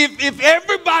if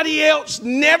everybody else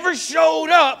never showed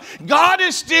up, God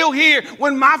is still here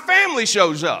when my family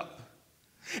shows up.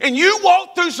 And you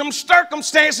walk through some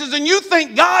circumstances and you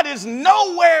think God is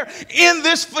nowhere in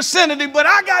this vicinity, but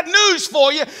I got news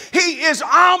for you. He is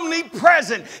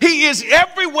omnipresent. He is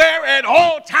everywhere at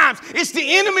all times. It's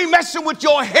the enemy messing with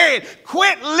your head.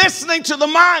 Quit listening to the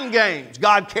mind games.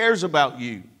 God cares about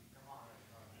you.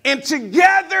 And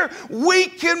together we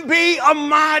can be a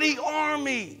mighty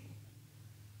army.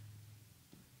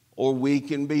 Or we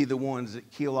can be the ones that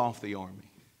kill off the army.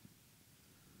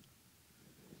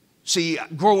 See,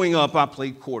 growing up, I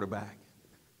played quarterback.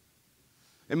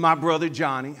 And my brother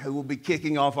Johnny, who will be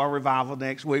kicking off our revival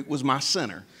next week, was my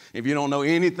center. If you don't know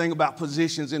anything about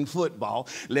positions in football,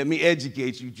 let me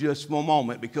educate you just for a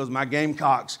moment, because my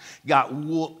Gamecocks got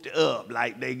whooped up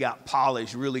like they got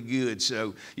polished really good.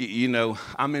 So, you know,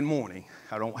 I'm in mourning.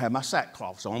 I don't have my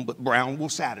sackcloths on, but brown will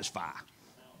satisfy.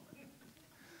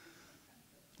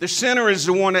 The center is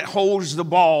the one that holds the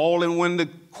ball, and when the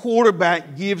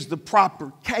quarterback gives the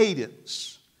proper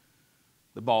cadence,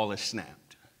 the ball is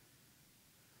snapped.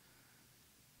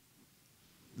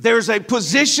 There's a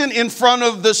position in front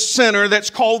of the center that's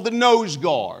called the nose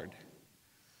guard.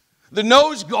 The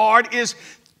nose guard is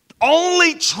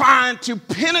only trying to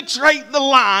penetrate the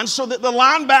line so that the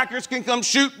linebackers can come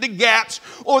shoot the gaps,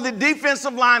 or the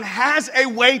defensive line has a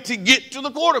way to get to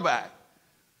the quarterback.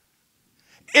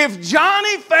 If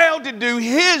Johnny failed to do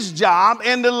his job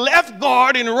and the left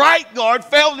guard and right guard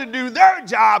failed to do their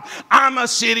job, I'm a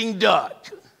sitting duck.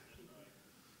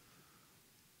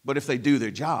 But if they do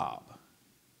their job,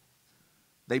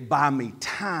 they buy me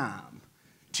time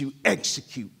to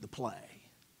execute the play.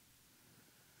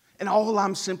 And all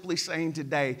I'm simply saying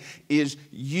today is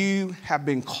you have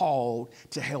been called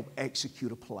to help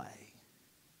execute a play.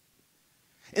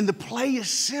 And the play is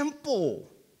simple.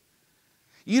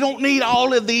 You don't need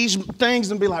all of these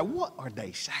things and be like, what are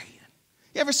they saying?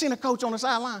 You ever seen a coach on the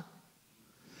sideline?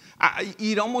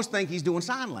 You'd almost think he's doing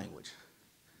sign language.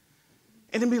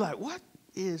 And then be like, what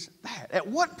is that? At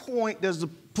what point does the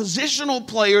positional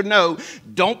player know,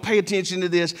 don't pay attention to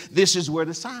this, this is where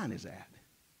the sign is at?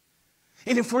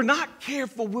 And if we're not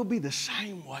careful, we'll be the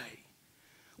same way.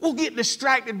 We'll get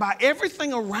distracted by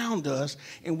everything around us,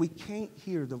 and we can't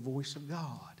hear the voice of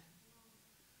God.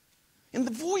 And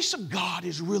the voice of God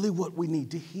is really what we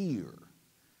need to hear.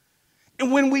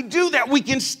 And when we do that, we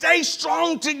can stay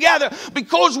strong together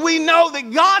because we know that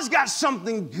God's got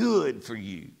something good for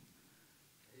you.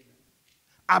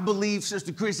 I believe,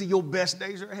 Sister Chrissy, your best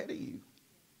days are ahead of you.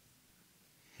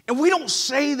 And we don't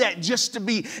say that just to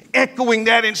be echoing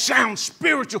that and sound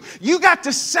spiritual. You got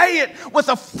to say it with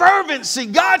a fervency.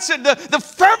 God said the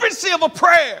fervency of a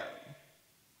prayer.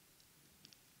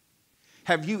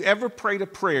 Have you ever prayed a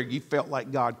prayer you felt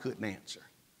like God couldn't answer?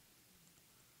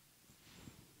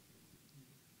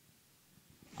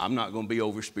 I'm not going to be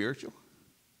over spiritual.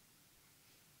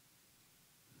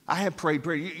 I have prayed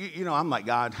prayer. You know, I'm like,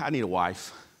 God, I need a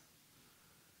wife.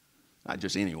 Not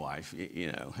just any wife,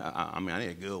 you know. I mean, I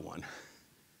need a good one.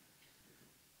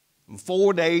 And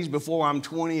 4 days before I'm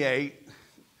 28,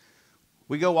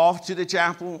 we go off to the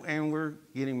chapel and we're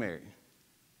getting married.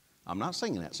 I'm not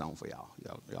singing that song for y'all.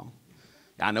 Y'all.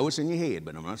 I know it's in your head,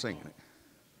 but I'm not singing it.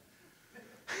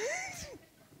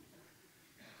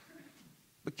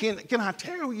 But can I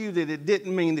tell you that it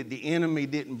didn't mean that the enemy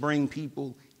didn't bring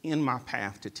people in my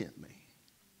path to tempt me?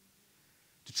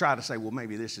 To try to say, well,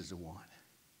 maybe this is the one.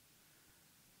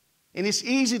 And it's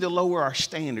easy to lower our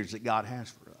standards that God has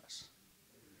for us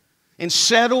and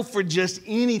settle for just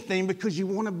anything because you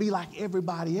want to be like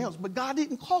everybody else. But God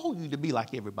didn't call you to be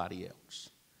like everybody else.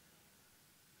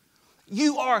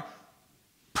 You are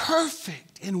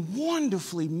perfect and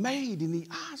wonderfully made in the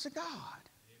eyes of God.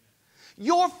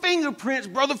 Your fingerprints,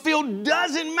 Brother Phil,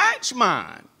 doesn't match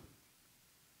mine.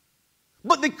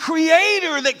 But the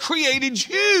Creator that created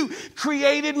you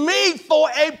created me for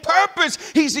a purpose.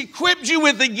 He's equipped you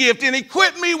with a gift and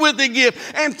equipped me with a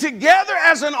gift. And together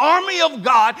as an army of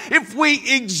God, if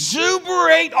we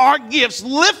exuberate our gifts,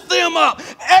 lift them up,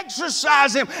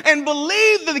 exercise them, and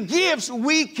believe the gifts,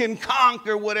 we can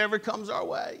conquer whatever comes our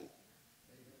way.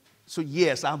 So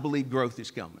yes, I believe growth is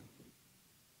coming.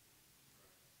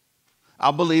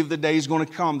 I believe the day is going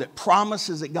to come that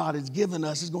promises that God has given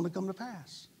us is going to come to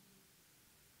pass.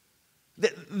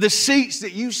 The seats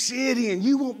that you sit in,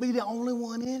 you won't be the only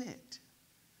one in it.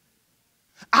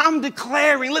 I'm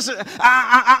declaring, listen,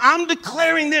 I'm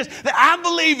declaring this, that I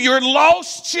believe your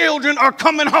lost children are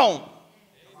coming home.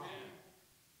 Amen.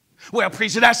 Well,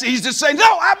 preacher, that's easy to say. No,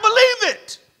 I believe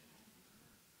it.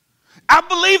 I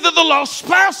believe that the lost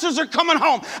spouses are coming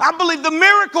home. I believe the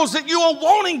miracles that you are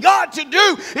wanting God to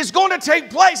do is going to take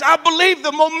place. I believe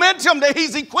the momentum that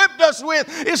He's equipped us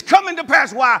with is coming to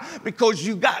pass. Why? Because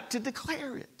you got to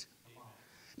declare it.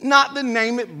 Not the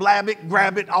name it, blab it,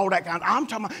 grab it, all that kind of. I'm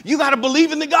talking about you got to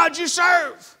believe in the God you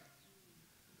serve.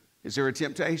 Is there a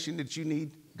temptation that you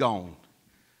need? Gone.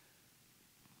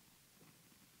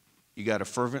 You got to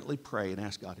fervently pray and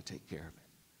ask God to take care of it.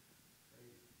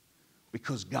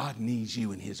 Because God needs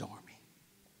you in His army.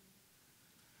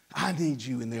 I need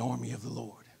you in the army of the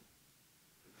Lord.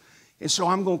 And so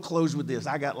I'm going to close with this.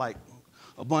 I got like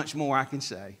a bunch more I can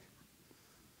say.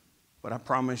 But I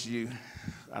promise you,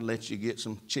 I'll let you get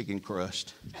some chicken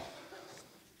crust.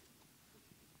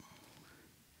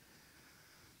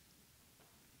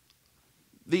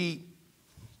 The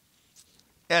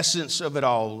essence of it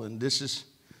all, and this is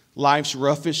life's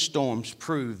roughest storms,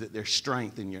 prove that there's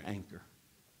strength in your anchor.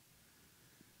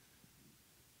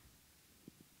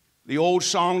 The old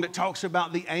song that talks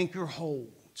about the anchor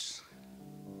holds.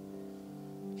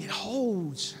 It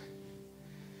holds.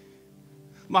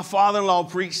 My father-in-law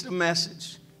preached a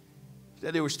message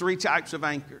that there was 3 types of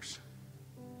anchors.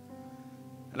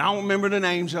 And I don't remember the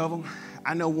names of them.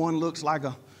 I know one looks like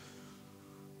a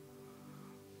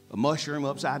mushroom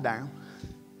upside down.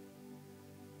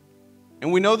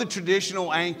 And we know the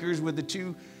traditional anchors with the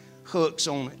 2 hooks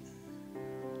on it.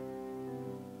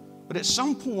 But at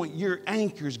some point, your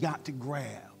anchor's got to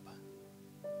grab.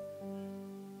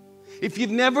 If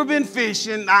you've never been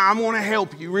fishing, I want to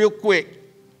help you real quick.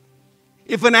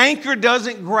 If an anchor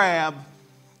doesn't grab,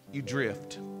 you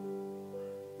drift.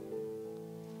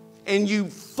 And you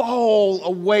fall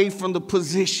away from the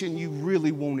position you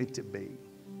really want it to be.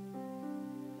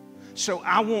 So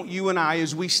I want you and I,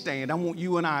 as we stand, I want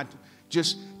you and I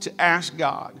just to ask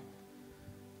God,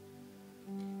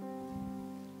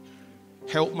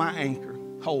 help my anchor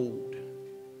hold.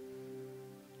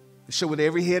 So with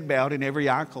every head bowed and every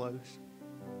eye closed.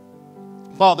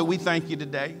 Father, we thank you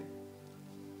today.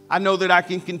 I know that I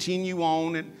can continue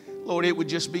on and Lord, it would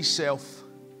just be self.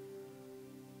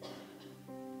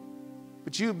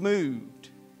 But you've moved.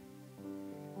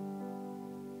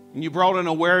 And you brought an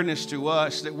awareness to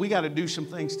us that we got to do some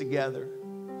things together.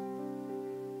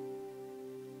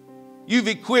 You've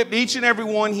equipped each and every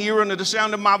one here under the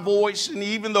sound of my voice, and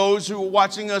even those who are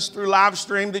watching us through live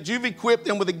stream, that you've equipped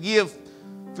them with a gift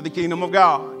for the kingdom of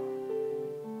God.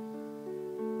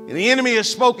 And the enemy has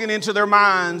spoken into their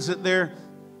minds that they're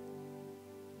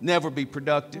never be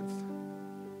productive,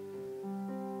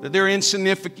 that they're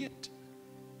insignificant,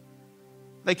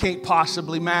 they can't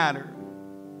possibly matter.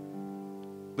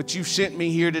 But you sent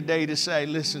me here today to say,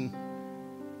 listen,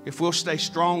 if we'll stay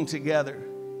strong together,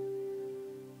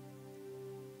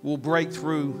 we'll break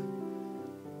through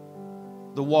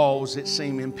the walls that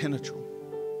seem impenetrable.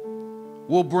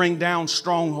 We'll bring down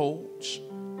strongholds.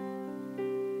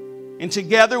 And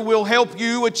together we'll help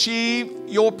you achieve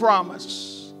your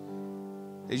promise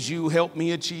as you help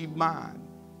me achieve mine.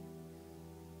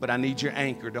 But I need your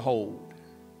anchor to hold.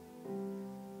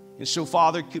 And so,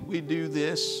 Father, could we do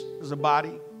this as a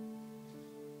body?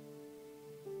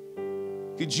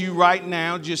 Could you right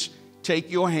now just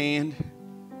take your hand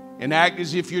and act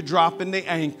as if you're dropping the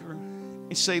anchor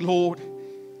and say, Lord,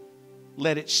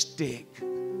 let it stick.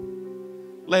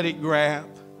 Let it grab.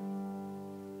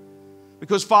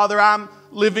 Because, Father, I'm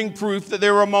living proof that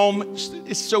there are moments that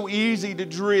it's so easy to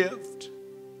drift.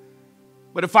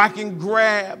 But if I can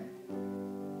grab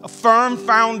a firm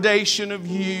foundation of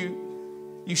you,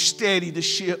 you steady the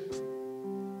ship.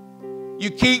 You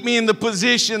keep me in the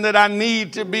position that I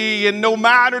need to be. And no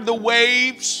matter the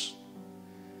waves,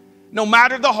 no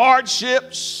matter the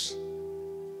hardships,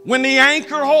 when the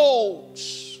anchor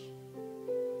holds,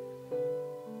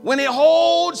 when it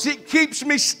holds, it keeps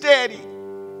me steady.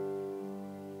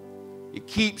 It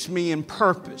keeps me in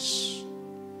purpose.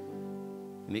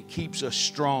 and it keeps us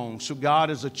strong. So God,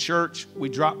 as a church, we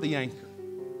drop the anchor.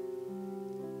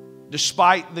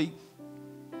 Despite the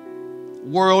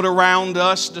world around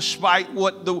us, despite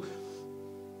what the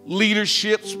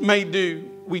leaderships may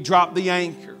do, we drop the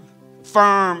anchor,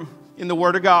 firm in the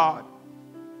Word of God.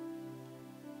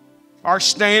 Our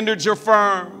standards are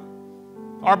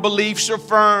firm. Our beliefs are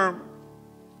firm.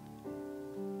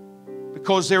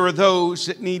 Because there are those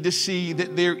that need to see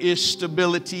that there is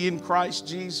stability in Christ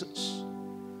Jesus.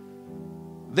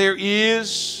 There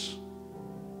is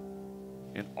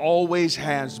and always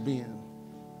has been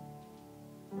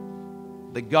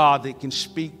the God that can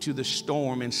speak to the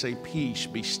storm and say, peace,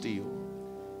 be still.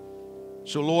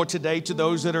 So Lord, today to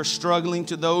those that are struggling,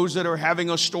 to those that are having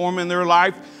a storm in their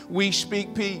life, we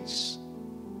speak peace.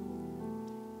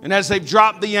 And as they've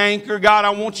dropped the anchor, God, I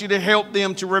want you to help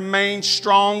them to remain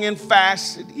strong and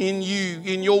fastened in you,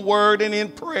 in your word and in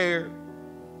prayer.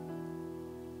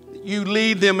 That you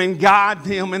lead them and guide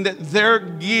them, and that their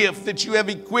gift that you have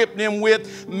equipped them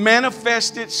with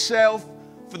manifest itself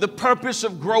for the purpose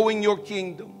of growing your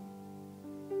kingdom.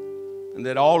 And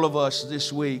that all of us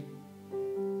this week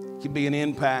can be an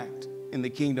impact in the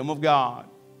kingdom of God.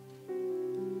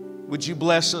 Would you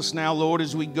bless us now, Lord,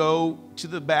 as we go to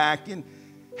the back and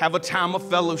have a time of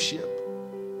fellowship.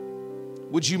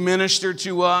 Would you minister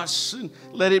to us and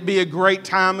let it be a great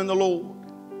time in the Lord.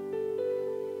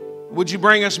 Would you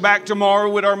bring us back tomorrow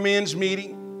with our men's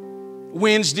meeting,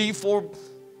 Wednesday for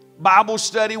Bible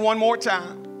study one more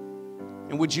time.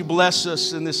 And would you bless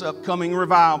us in this upcoming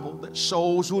revival that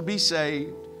souls would be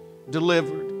saved,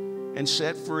 delivered, and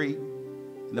set free.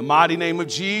 In the mighty name of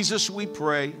Jesus we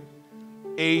pray.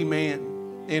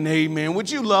 Amen and amen. Would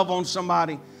you love on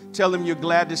somebody? Tell them you're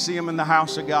glad to see them in the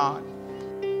house of God.